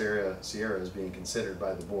Newland Sierra is being considered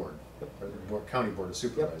by the board, or the County Board of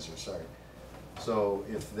Supervisors, sorry. So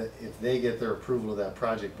if they get their approval of that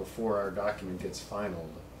project before our document gets finalized,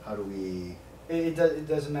 how do we? It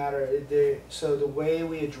doesn't matter. So the way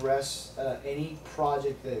we address any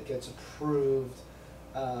project that gets approved,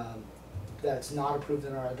 that's not approved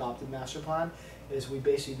in our adopted master plan, is we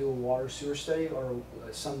basically do a water sewer study, or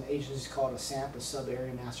some agencies call it a SAMP, a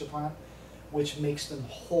sub-area master plan, which makes them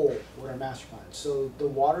whole with our master plan. So the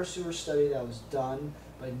water sewer study that was done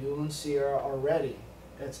by Newland Sierra already,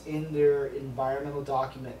 that's in their environmental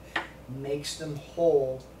document, makes them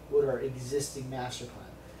whole with our existing master plan.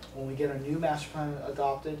 When we get our new master plan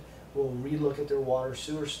adopted, we'll relook at their water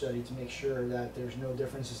sewer study to make sure that there's no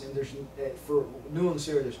differences. And for Newland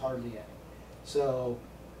Sierra, there's hardly any. So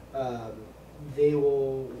they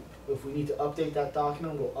will, if we need to update that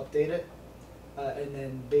document, we'll update it. And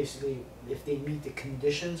then basically, if they meet the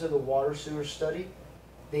conditions of the water sewer study,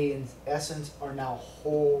 they in essence are now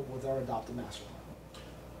whole with our adopted master plan.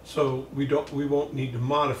 So we won't need to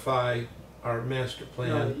modify our master plan.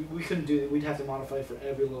 No, we couldn't do it. We'd have to modify it for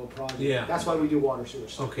every little project. Yeah. That's why we do water sewer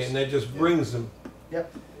studies. Okay, and that just brings them.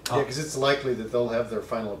 Yep. Yeah, because it's likely that they'll have their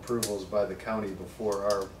final approvals by the county before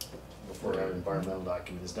our environmental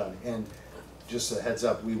document is done. And just a heads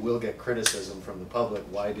up, we will get criticism from the public.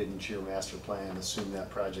 Why didn't your master plan assume that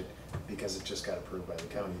project? Because it just got approved by the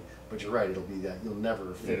county. But you're right, it'll be that you'll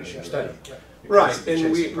never finish your study. Right, Because it's a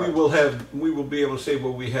and chasing we will be able to say,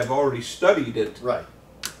 well, we have already studied it, Right.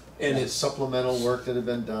 and It's it's supplemental work that had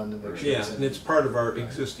been done to make sure. yeah, and it's part of our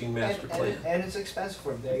existing master plan. And it's expensive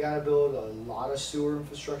for them. They got to build a lot of sewer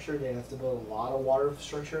infrastructure. They have to build a lot of water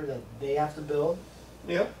infrastructure that they have to build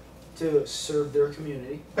Yep. to serve their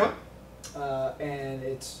community. Yep. And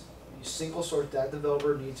it's single source. That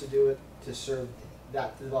developer needs to do it to serve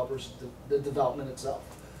that the development itself.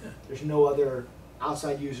 Yeah. There's no other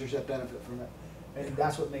outside users that benefit from it, and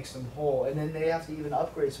that's what makes them whole. And then they have to even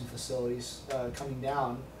upgrade some facilities coming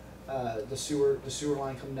down. The sewer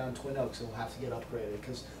line coming down Twin Oaks will have to get upgraded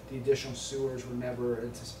because the additional sewers were never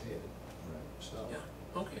anticipated. Right. So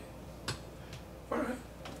Yeah. Okay. All right.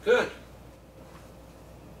 Good.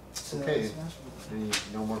 so Okay. that's master plan.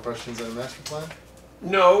 No more questions on the master plan?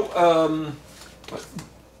 No.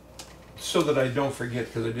 So that I don't forget,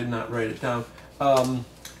 because I did not write it down.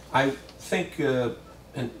 I think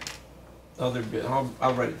and other bit.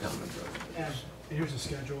 I'll write it down. And Here's the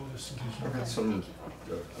schedule, just in case you I've got some,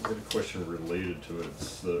 I've got a question related to it.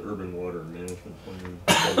 It's the urban water management plan.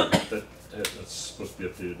 That's supposed to be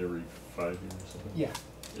updated every 5 years or something? Yeah.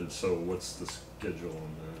 And so what's the schedule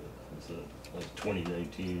on that? Is it like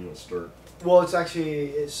 2019 will start? Well, it's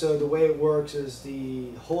actually, so the way it works is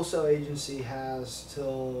the wholesale agency has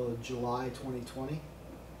till July 2020,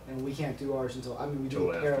 and we can't do ours until, I mean, we do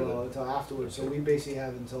Till it after parallel that. until afterwards, so Okay. we basically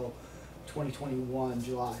have until 2021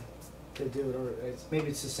 July to do it, or maybe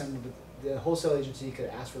it's December, but the wholesale agency could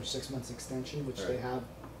ask for a 6 months extension, which they Right. have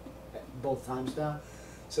both times now,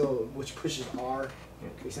 so, which pushes our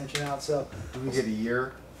extension out, so Do we get a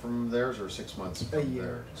year from theirs or 6 months? a from year.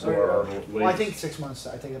 theirs? So our Well, I think latest, 6 months,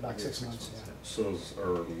 I think about Okay, 6 6 months, months, yeah. so is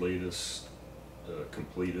our latest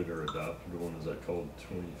completed or adopted one, is that called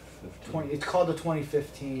 2015? It's called the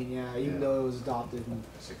 2015, yeah, even Yeah. though it was adopted in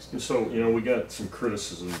 60. And so, you know, we got some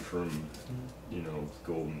criticism from, you know,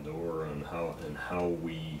 Golden Door on how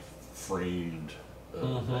we framed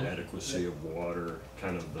Mhm. the adequacy of water,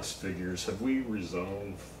 kind of those figures. Have we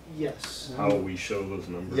resolved Yes. how we show those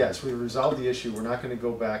numbers? Yes, we resolved the issue. We're not gonna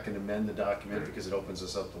go back and amend the document because it opens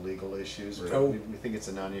us up to legal issues. Right. Oh. We think it's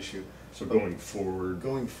a non-issue. So going forward,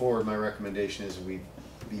 Going forward, my recommendation is we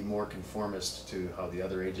be more conformist to how the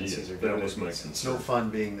other agencies Yeah, are doing that was it. my It's concern. no fun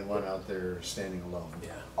being the one out there standing alone.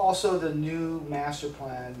 Yeah. Also, the new master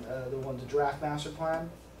plan, the draft master plan,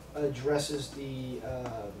 addresses the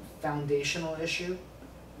foundational issue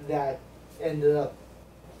that ended up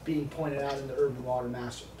being pointed out in the urban water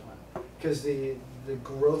master plan. Because the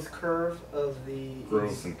growth curve of the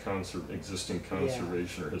growth and existing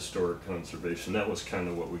conservation or historic conservation, that was kind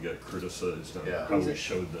of what we got criticized on, Yeah. how we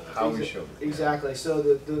showed that. How we showed it. Exactly. So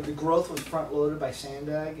the growth was front loaded by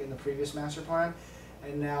Sandag in the previous master plan,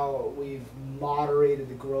 and now we've moderated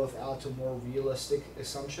the growth out to more realistic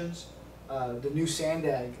assumptions. The new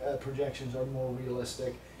Sandag projections are more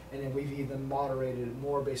realistic, and then we've even moderated it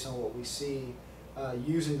more based on what we see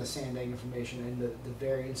using the Sandag information and the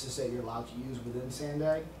variances that you're allowed to use within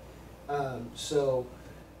Sandag. So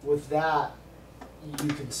with that, you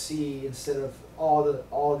can see instead of all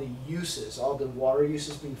the uses, all the water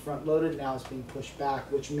uses being front loaded, now it's being pushed back,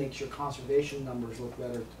 which makes your conservation numbers look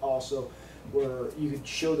better. Also, where you could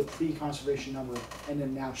show the pre-conservation number and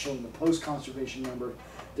then now showing the post-conservation number,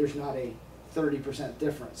 there's not a 30%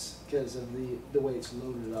 difference because of the way it's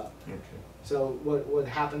loaded up. Okay. So what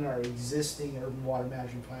happened in our existing urban water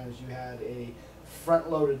management plan is you had a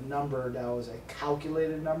front-loaded number that was a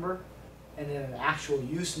calculated number, and then an actual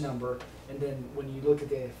use number. And then when you look at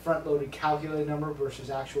the front-loaded calculated number versus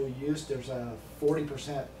actual use, there's a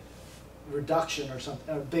 40% reduction or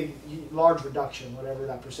something, large reduction, whatever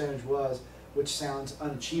that percentage was, which sounds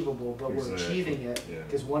unachievable, but we're Exactly, achieving it yeah.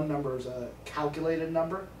 because one number is a calculated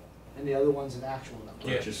number, and the other one's an actual number.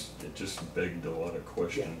 Yeah. It just begged a lot of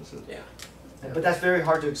questions. Yeah. But that's very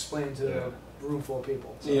hard to explain to Yeah. a room full of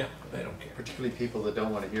people. So. Yeah, I don't care. Particularly people that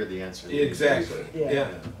don't want to hear the answer. Exactly. Yeah. Yeah,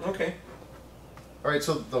 okay. All right,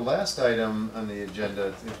 so the last item on the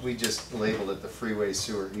agenda, we just labeled it the freeway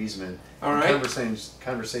sewer easement. All In right.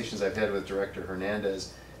 Conversations I've had with Director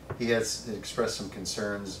Hernandez, he has expressed some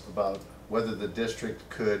concerns about whether the district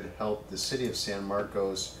could help the city of San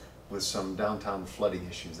Marcos with some downtown flooding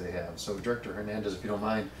issues they have. So Director Hernandez, if you don't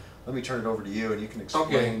mind, let me turn it over to you and you can explain.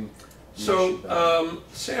 the issue better. So,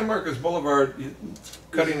 San Marcos Boulevard,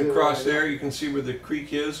 cutting across there, you can see where the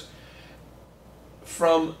creek is.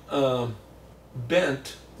 From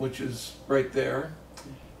Bent, which is right there,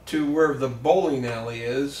 to where the bowling alley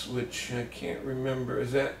is, which I can't remember,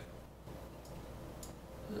 is that?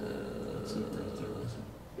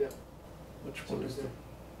 Yeah. Which one is there?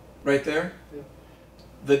 Right there?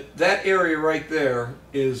 Yep. That area right there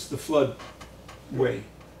is the floodway.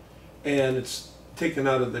 And it's taken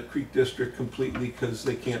out of the Creek District completely because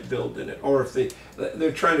they can't build in it. Or if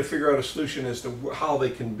they're trying to figure out a solution as to how they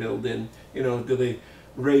can build in. You know, do they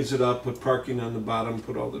raise it up, put parking on the bottom,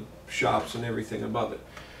 put all the shops and everything above it.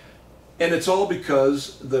 And it's all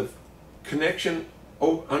because the connection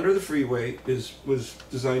under the freeway was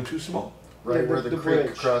designed too small. Right Yeah, where the the creek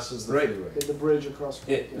bridge. crosses the Right. freeway. The bridge across.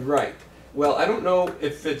 Right. Well, I don't know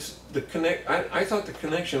if it's the connect. I thought the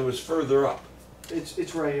connection was further up.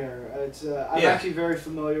 It's right here. I'm Yeah. actually very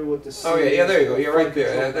familiar with the. Oh yeah, there you go. city's You're right flood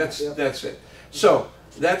there. control That's plan. Yep. that's it. So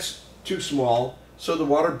that's too small. So the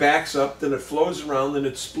water backs up, then it flows around, then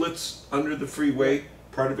it splits under the freeway.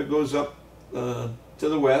 Part of it goes up to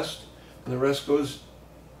the west, and the rest goes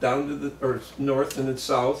down to the north and it's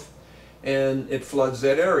south, and it floods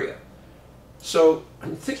that area. So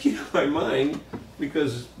I'm thinking in my mind,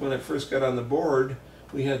 because when I first got on the board,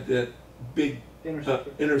 we had that big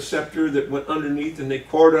interceptor that went underneath, and they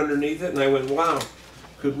poured underneath it, and I went, wow,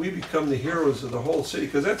 could we become the heroes of the whole city?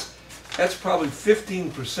 Because that's probably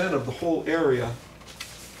 15% of the whole area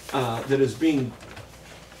that is being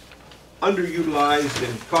underutilized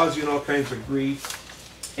and causing all kinds of grief.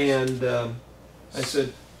 And I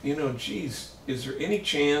said, you know, geez, is there any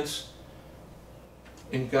chance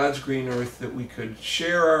in God's green earth that we could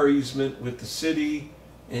share our easement with the city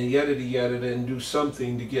and yada and do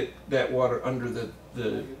something to get that water under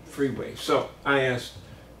the freeway? So I asked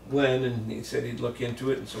Glenn, and he said he'd look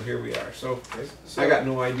into it, and so here we are. So I got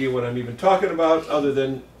no idea what I'm even talking about, other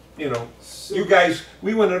than, you know, you guys,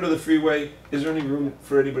 we went under the freeway. Is there any room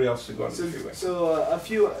for anybody else to go under the freeway? So a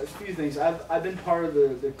few things. I've been part of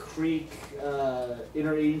the Creek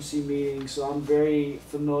interagency meeting, so I'm very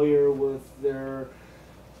familiar with their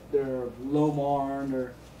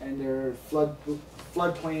LOMAR and their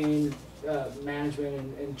floodplain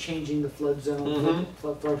management and changing the flood zone,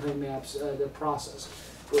 floodplain maps, their process.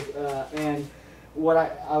 And what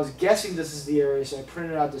I was guessing this is the area, so I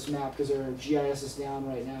printed out this map because our GIS is down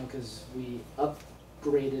right now because we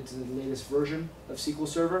upgraded to the latest version of SQL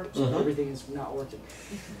Server, so everything is not working.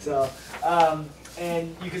 So,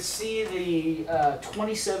 and you can see the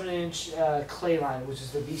 27-inch clay line, which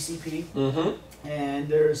is the VCP, and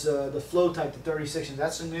there's the flow type, the 36 inch.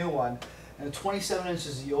 That's the new one, and the 27 inch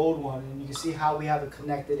is the old one, and you can see how we have it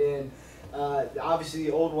connected in. Obviously,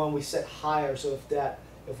 the old one we set higher, so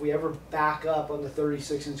if we ever back up on the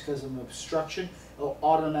 36 inch because of an obstruction, it'll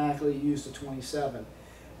automatically use the 27.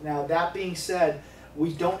 Now, that being said,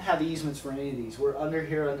 we don't have easements for any of these. We're under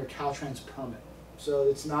Caltrans permit. So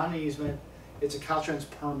it's not an easement, it's a Caltrans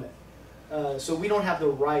permit. So we don't have the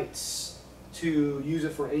rights to use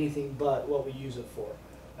it for anything but what we use it for.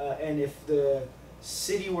 And if the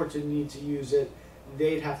city were to need to use it,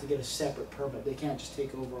 they'd have to get a separate permit. They can't just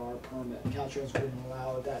take over our permit. Caltrans wouldn't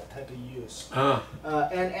allow that type of use.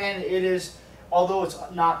 And it is, although it's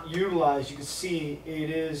not utilized, you can see it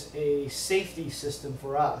is a safety system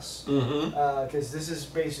for us. Because this is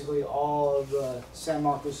basically all of the San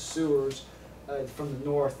Marcos sewers from the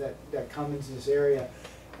north that come into this area.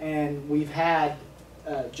 And we've had,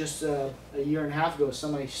 just a year and a half ago,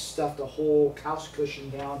 somebody stuffed a whole couch cushion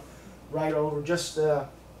down right over, just, I'll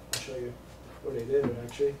show you where they did it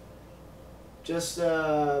actually. Just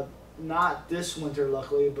not this winter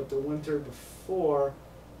luckily, but the winter before,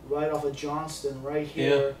 right off of Johnston, right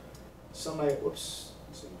here. Yeah. Somebody, whoops,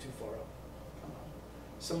 it's too far up.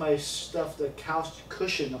 Somebody stuffed a couch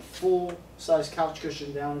cushion, a full-size couch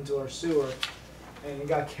cushion down into our sewer, and it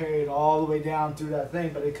got carried all the way down through that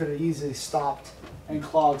thing, but it could have easily stopped and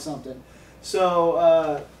clogged something.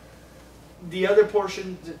 So the other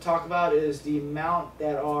portion to talk about is the amount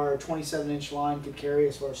that our 27-inch line could carry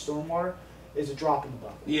as far as stormwater is a drop in the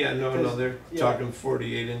bucket. Yeah, no, they're talking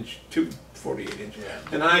 48-inch, 48-inch. Yeah.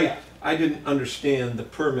 And I didn't understand the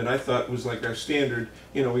permit. I thought it was like our standard,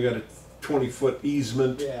 you know, we got a 20-foot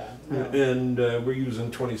easement, and we're using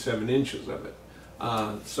 27 inches of it.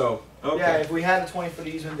 So, okay. Yeah, if we had a 20-foot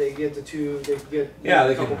easement, they get they could get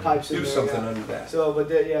a couple pipes in there. Do something under that. So, but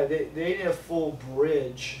they need a full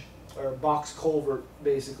bridge or box culvert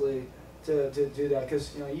basically to do that,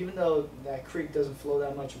 because you know, even though that creek doesn't flow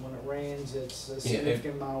that much when it rains, it's a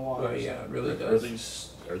significant amount of water. Oh yeah, it really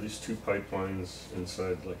does. Are these two pipelines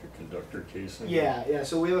inside like a conductor casing? Yeah.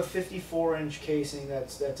 So we have a 54-inch casing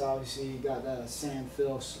that's obviously got a sand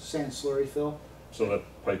slurry fill. So that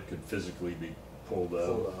pipe could physically be pulled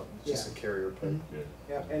out. Just a carrier pipe.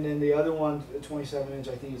 Yeah. And then the other one, the 27-inch,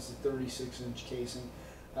 I think it's a 36-inch casing.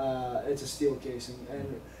 It's a steel casing,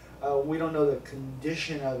 and we don't know the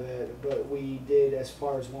condition of it, but we did, as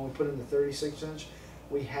far as when we put in the 36-inch,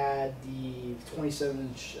 we had the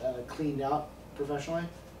 27-inch cleaned out professionally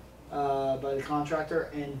by the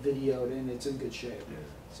contractor and videoed, and it's in good shape. Yeah.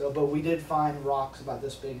 So, but we did find rocks about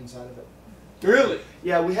this big inside of it. Really?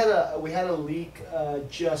 Yeah, we had a leak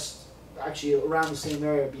just actually around the same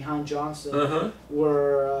area behind Johnston,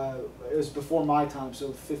 where it was before my time,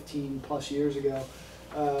 so 15 plus years ago.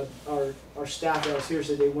 Our staff that was here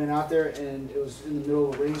said they went out there and it was in the middle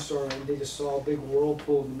of a rainstorm, and they just saw a big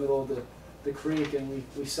whirlpool in the middle of the creek, and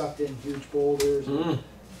we sucked in huge boulders. And,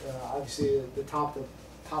 obviously, the top of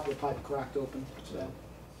the pipe cracked open. So,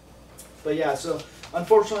 but yeah, so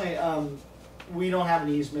unfortunately, we don't have an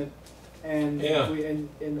easement, and we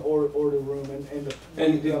or the room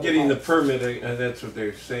and getting the permit. That's what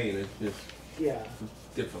they're saying. It's just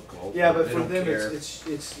difficult. Yeah, but they for don't them care. it's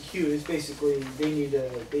huge. It's basically they need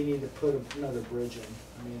to put another bridge in.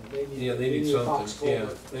 I mean They need a box something. Yeah,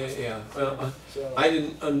 culvert. yeah. Well, So, I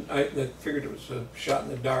didn't. I figured it was a shot in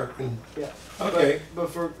the dark. And yeah. okay. But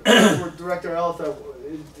for Director Eltha,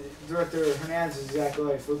 Director Hernandez is exactly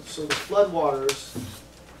right. So the floodwaters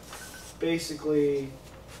basically,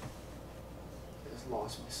 I just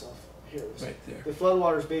lost myself. Here it is. Right there. The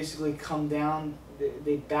floodwaters basically come down.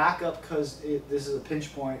 They back up because this is a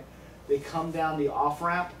pinch point. They come down the off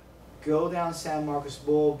ramp, go down San Marcos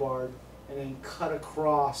Boulevard, and then cut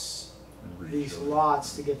across these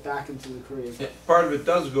lots to get back into the creek. Yeah, part of it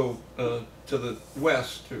does go to the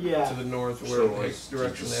west, to the north, So where does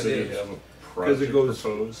direction the that city is. have a 'Cause it project goes-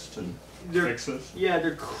 proposed to Their- fix this? Yeah,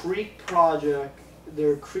 their creek project,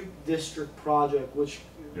 their creek district project, which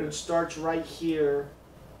starts right here,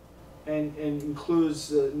 and includes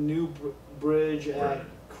the new bridge at Right.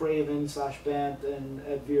 Craven / Bent and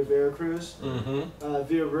at Via Veracruz. Mm-hmm.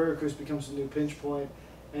 Via Veracruz becomes a new pinch point,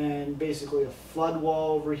 and basically a flood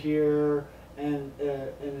wall over here, and an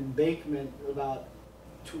embankment about.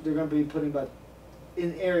 They're going to be putting about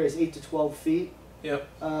in areas 8 to 12 feet Yep.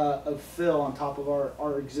 of fill on top of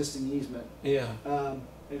our existing easement. Yeah.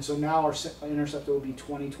 And so now our interceptor will be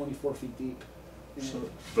 24 feet deep. And So,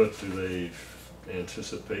 but do they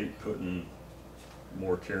anticipate putting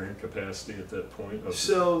more carrying capacity at that point?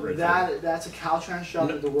 so Right there? that's a Caltrans job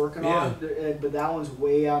that they're working Yeah. on, but that one's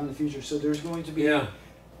way out in the future. So there's going to be Yeah.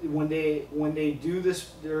 when they do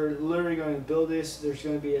this, they're literally going to build this. There's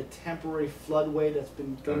going to be a temporary floodway that's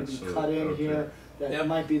been going to be So, cut in okay. here that Yep.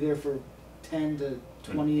 might be there for 10 to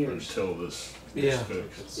 20 years Until this Yeah. is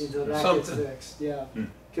fixed. until that Something. gets fixed. Yeah, Hmm.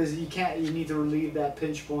 because you need to relieve that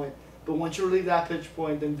pinch point. But once you relieve that pinch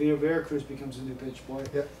point, then Via Veracruz becomes a new pinch point.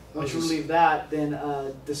 Yep. Once you relieve that, then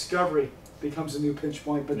Discovery becomes a new pinch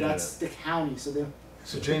point. But Yeah. that's the county, so they.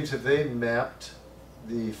 So James, have they mapped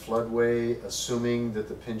the floodway, assuming that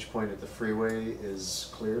the pinch point at the freeway is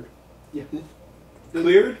cleared? Yeah.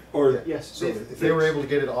 Cleared or Yeah. Yes. So if they were able to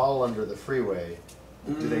get it all under the freeway,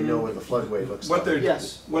 do they know what the floodway looks what they're like?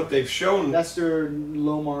 Yes. what they've shown? That's their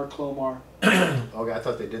Lomar, Clomar. Okay, I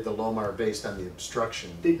thought they did the Lomar based on the obstruction.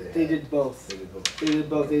 They had. did both. They did both. They did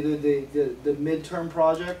both. They did the midterm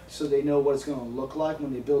project, so they know what it's going to look like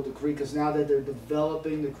when they build the creek. Because now that they're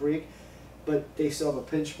developing the creek, but they still have a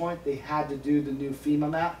pinch point, they had to do the new FEMA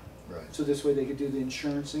map. Right. So this way they could do the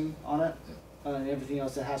insurancing on it and everything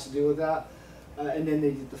else that has to do with that. And then they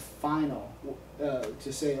did the final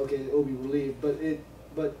to say, okay, it will be relieved.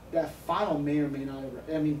 But that final may or may not ever.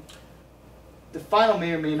 I mean, the final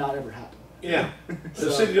may or may not ever happen. Yeah. So-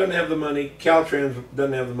 The city doesn't have the money. Caltrans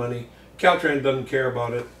doesn't have the money. Caltrans doesn't care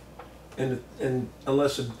about it, and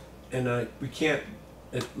unless we can't.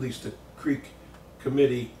 At least the creek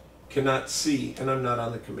committee cannot see, and I'm not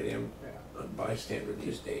on the committee. I'm a bystander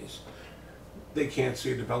these days. They can't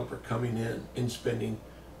see a developer coming in and spending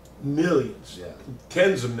millions, Yeah.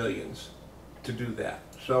 tens of millions, to do that.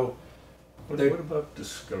 So What about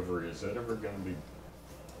Discovery? Is that ever going to be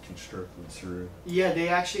constructed through? Yeah, they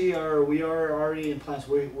actually are. We are already in plans.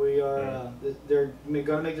 We are. They're going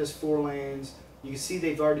to make this 4 lanes. You can see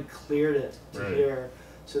they've already cleared it to Right. here,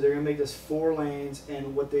 so they're going to make this 4 lanes.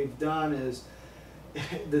 And what they've done is,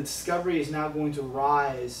 the Discovery is now going to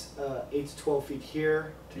rise 8 to 12 feet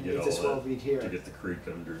here, To and get 8 all to 12 that, feet here. to get the creek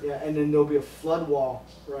under? Yeah, and then there'll be a flood wall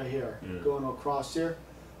right here Yeah. going across here.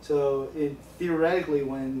 So theoretically,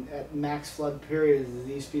 when at max flood period,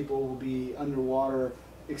 these people will be underwater,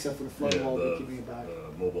 except for the flood Yeah, wall will the- be keeping it back.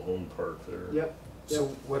 Mobile home park there. Yep. So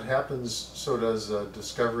what happens, so does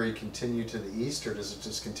Discovery continue to the east, or does it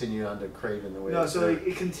just continue on to Craven the way No, it's so there?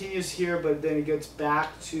 it continues here, but then it gets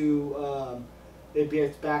back to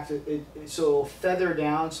so it'll feather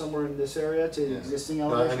down somewhere in this area to the Yeah. existing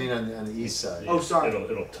No, elevation. I mean on the east side. Oh, sorry.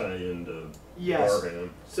 It'll tie into Yes. Barham.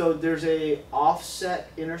 So there's a offset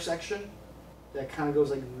intersection that kind of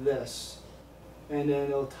goes like this, and then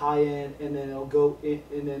it'll tie in, and then it'll go in,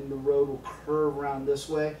 and then the road will curve around this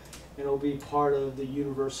way, and it'll be part of the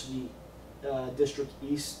University District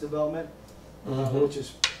East development, which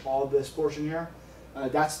is all this portion here.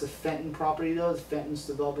 That's the Fenton property though. Fenton's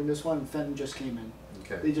developing this one, and Fenton just came in.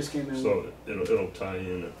 They Okay. just came in. So it'll tie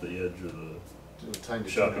in at the edge of Time the to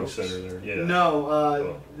shopping Twin Oaks. center there. Yeah. No,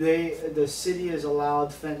 Oh. the city has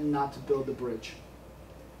allowed Fenton not to build the bridge.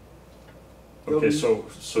 Okay, so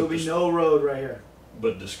There'll be no road right here.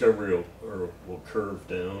 but Discovery will curve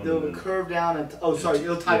down. They'll and then- curve down and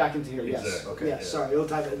it'll tie back into here. Yes. Exactly, okay, Yeah. yeah. Sorry, it'll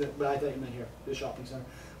tie back. But I thought you meant here, the shopping center.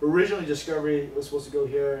 Originally, Discovery was supposed to go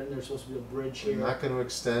here, and there's supposed to be a bridge We're here. not going to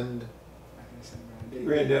extend.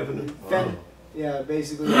 Grand Avenue. Fenton, Yeah,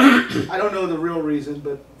 basically. I don't know the real reason,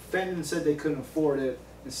 but Fenton said they couldn't afford it,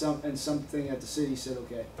 and something at the city said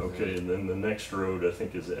okay. Okay, and then the next road, I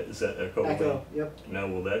think, is that Echo Lane? Echo, yep. Now,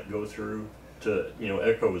 will that go through to,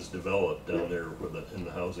 Echo is developed down there in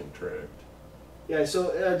the housing tract. Yeah,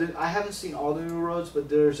 so I haven't seen all the new roads, but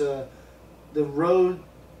there's the road.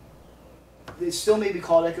 It still may be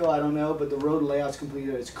called Echo, I don't know, but the road layout's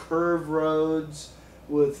completed. It's curved roads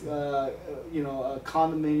with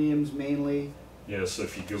condominiums mainly. Yeah, so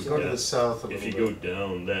if you go Go to down, the south a if little you bit. go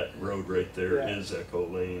down that road right there Yeah. is Echo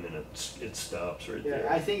Lane, and it stops right Yeah,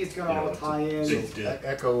 there. I think it's gonna You know, all it's a tie in. big dip.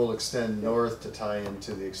 Echo will extend north to tie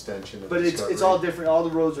into the extension of But it's Discovery. all different. All the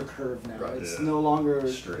roads are curved now. Right. It's Yeah. no longer a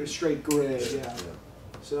Straight. straight grid. Yeah. Yeah.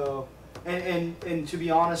 So, and to be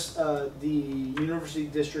honest, the University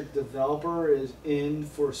District developer is in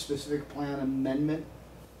for a specific plan amendment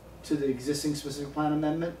to the existing specific plan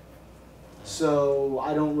amendment. So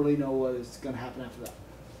I don't really know what is going to happen after that.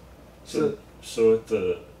 So at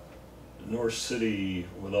the North City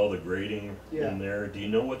with all the grading Yeah. in there, do we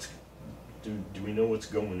know what's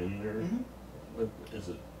going in there? Mhm. Is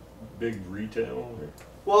it big retail? Or?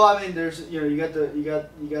 Well, I mean, there's you got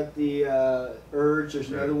the Urge. There's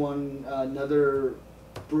Right. another one, another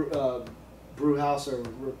brew house or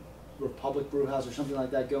Republic Brew House or something like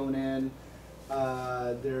that going in.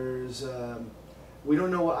 There's we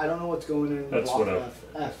don't know what I don't know what's going in That's block what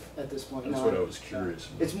F at this point. That's No, what I was curious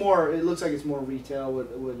about. It's more. It looks like it's more retail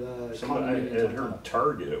with I condominiums had on heard top.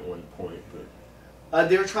 Target at one point, but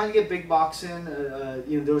They were trying to get big box in.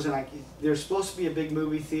 There was there's supposed to be a big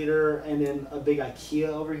movie theater and then a big IKEA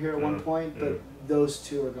over here at one point, but those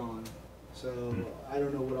two are gone. So I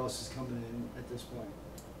don't know what else is coming in at this point.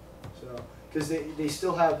 So because they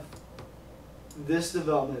still have this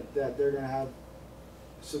development that they're gonna have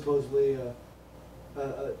supposedly a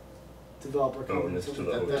developer coming. next to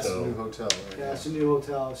the That's the hotel. new hotel, right? Yeah, it's a new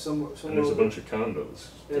hotel. Some And there's a bunch of condos.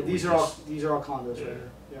 Yeah, that we these are all condos Yeah. right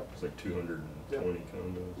here. Yep. It's like 220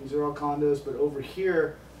 condos. These are all condos, but over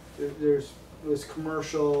here, there's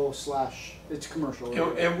commercial slash. It's commercial.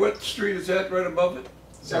 And what street is that right above it?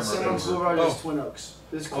 That's San Marcos Boulevard. This is Twin Oaks.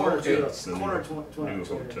 This is corner okay. Twin It's Oaks. the Corner new- Twin new Oaks.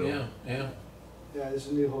 Right hotel. here. Yeah. Yeah, this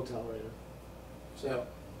is a new hotel right here. So Yeah.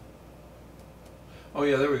 Oh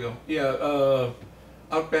yeah, there we go. Yeah,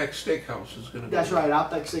 Outback Steakhouse is gonna. that's go right.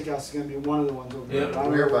 Outback Steakhouse is going to be one of the ones over Yeah. there. but I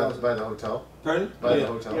don't Where know what else. by the hotel? Pardon? By Yeah. the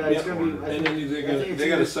hotel. Yeah, it's Yeah. going to be. I And think, then I think it's they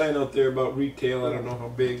got a either- sign out there about retail. I don't know how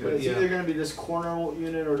big, but it's yeah. either going to be this corner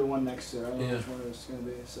unit or the one next to it. I don't know Yeah. which one it's going to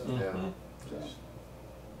be. So, Mhm. Yeah. so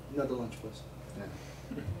another lunch place.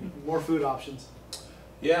 Yeah. More food options.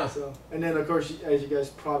 Yeah. So, and then of course, as you guys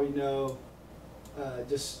probably know,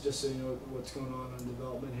 just so you know what's going on in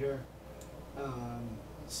development here.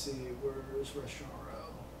 Let's see, where's Restaurant Row?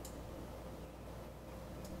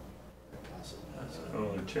 Pass it.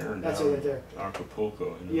 Oh, and tearing That's down it right there.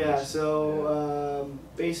 Acapulco. I know Yeah. that's- So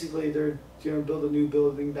basically, they're going to build a new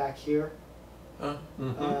building back here,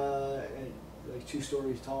 Mhm. like 2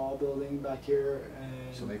 stories tall building back here,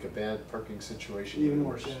 and So make a bad parking situation even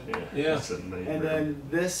worse. Yeah. Yeah. It's a nightmare. And then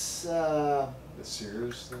this. The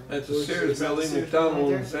Sears thing? That's a Is Sears that the building. Sears McDonald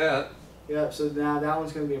building owns that. Yeah, so now that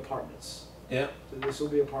one's going to be apartments. Yeah. So this will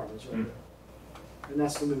be apartments right Mm. there. And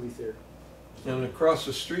that's the movie theater. And across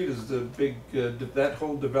the street is the big. That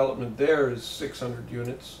whole development there is 600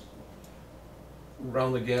 units.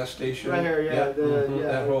 Around the gas station. Right here, yeah,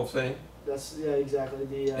 yeah. That whole thing. That's, yeah, exactly.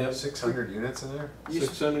 The, Yep. 600 units in there? used,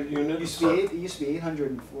 600 units. it used to be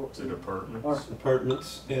 804. Is it apartments? Or,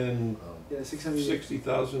 Apartments and yeah, 600.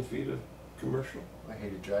 60,000 feet of commercial. I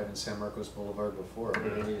hated driving San Marcos Boulevard before. I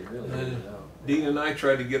really Yeah. hated it now. Dean and I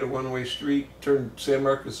tried to get a one-way street, turn San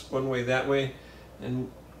Marcos one way that way, and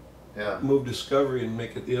Yeah. move Discovery and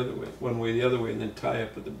make it the other way, one way the other way, and then tie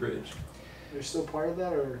up at the bridge. You're still part of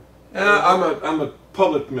that, or? I'm a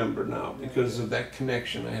public member now because of that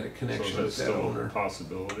connection. I had a So connection is that with that still a owner.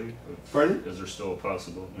 possibility? Pardon? Is there still a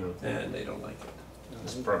possibility? No. And they don't like it.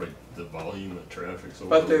 It's probably the volume of traffic's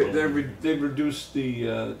But overwhelming. they've reduced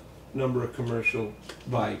the number of commercial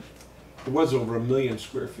by, it was over 1 million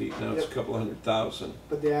square feet, now it's a Yep. couple 100,000.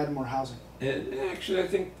 But they add more housing. And actually, I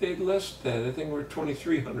think they less that. I think we're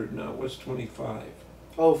 2,300 now. It was 25.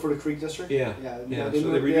 Oh, for the Creek District? Yeah. Yeah, Yeah, they, so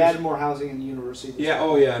moved, they they reduced- added more housing in the university. Yeah.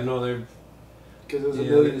 Oh, yeah. No, they're. Because it was a Yeah,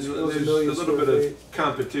 million. there's, It was a there's million a little square bit feet. of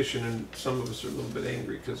competition, and some of us are a little bit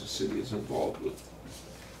angry because the city is involved with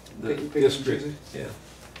the Picking and district. choosing. Yeah,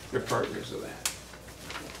 they're partners of that.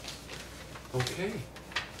 Okay.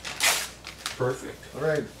 Perfect. All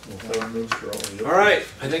right. Well, that moves for all the All right.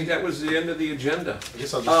 I think that was the end of the agenda. I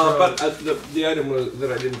guess I'll just throw But the item was,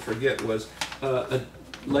 that I didn't forget was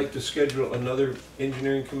like to schedule another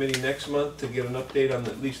engineering committee next month to get an update on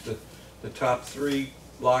at least the top three,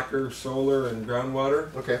 locker, solar, and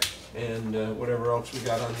groundwater, Okay. and whatever else we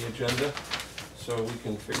got on the agenda, so we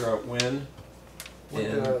can figure out when.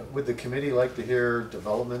 And Would the committee like to hear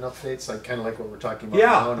development updates, like kind of like what we're talking about now?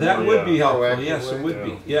 yeah, in a that more would be helpful. proactive Yes, it way? would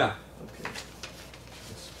be. Yeah. Okay.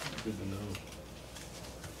 That's good to know.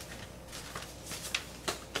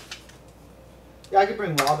 Yeah, I could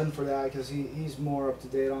bring Robin for that because he's more up to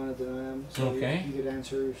date on it than I am. So Okay. he could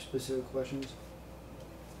answer specific questions.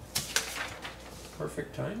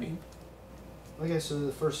 Perfect timing. Okay, so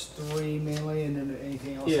the first three mainly, and then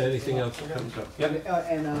anything else. Yeah, that anything came else up? that Okay. comes up. Yep.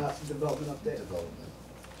 And development update. Development.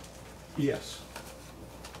 Yes.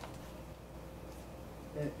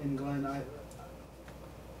 And Glenn,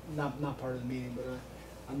 not part of the meeting, but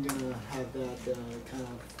I'm gonna have that kind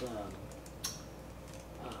of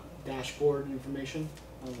dashboard information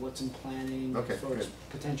on what's in planning Okay, as far as good.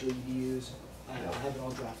 potential EDUs. I Yeah. have it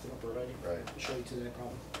all drafted up already. Right. I'll show you today,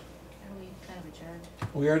 probably. Are we kind of adjourned?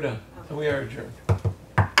 We are done. Okay. We are adjourned.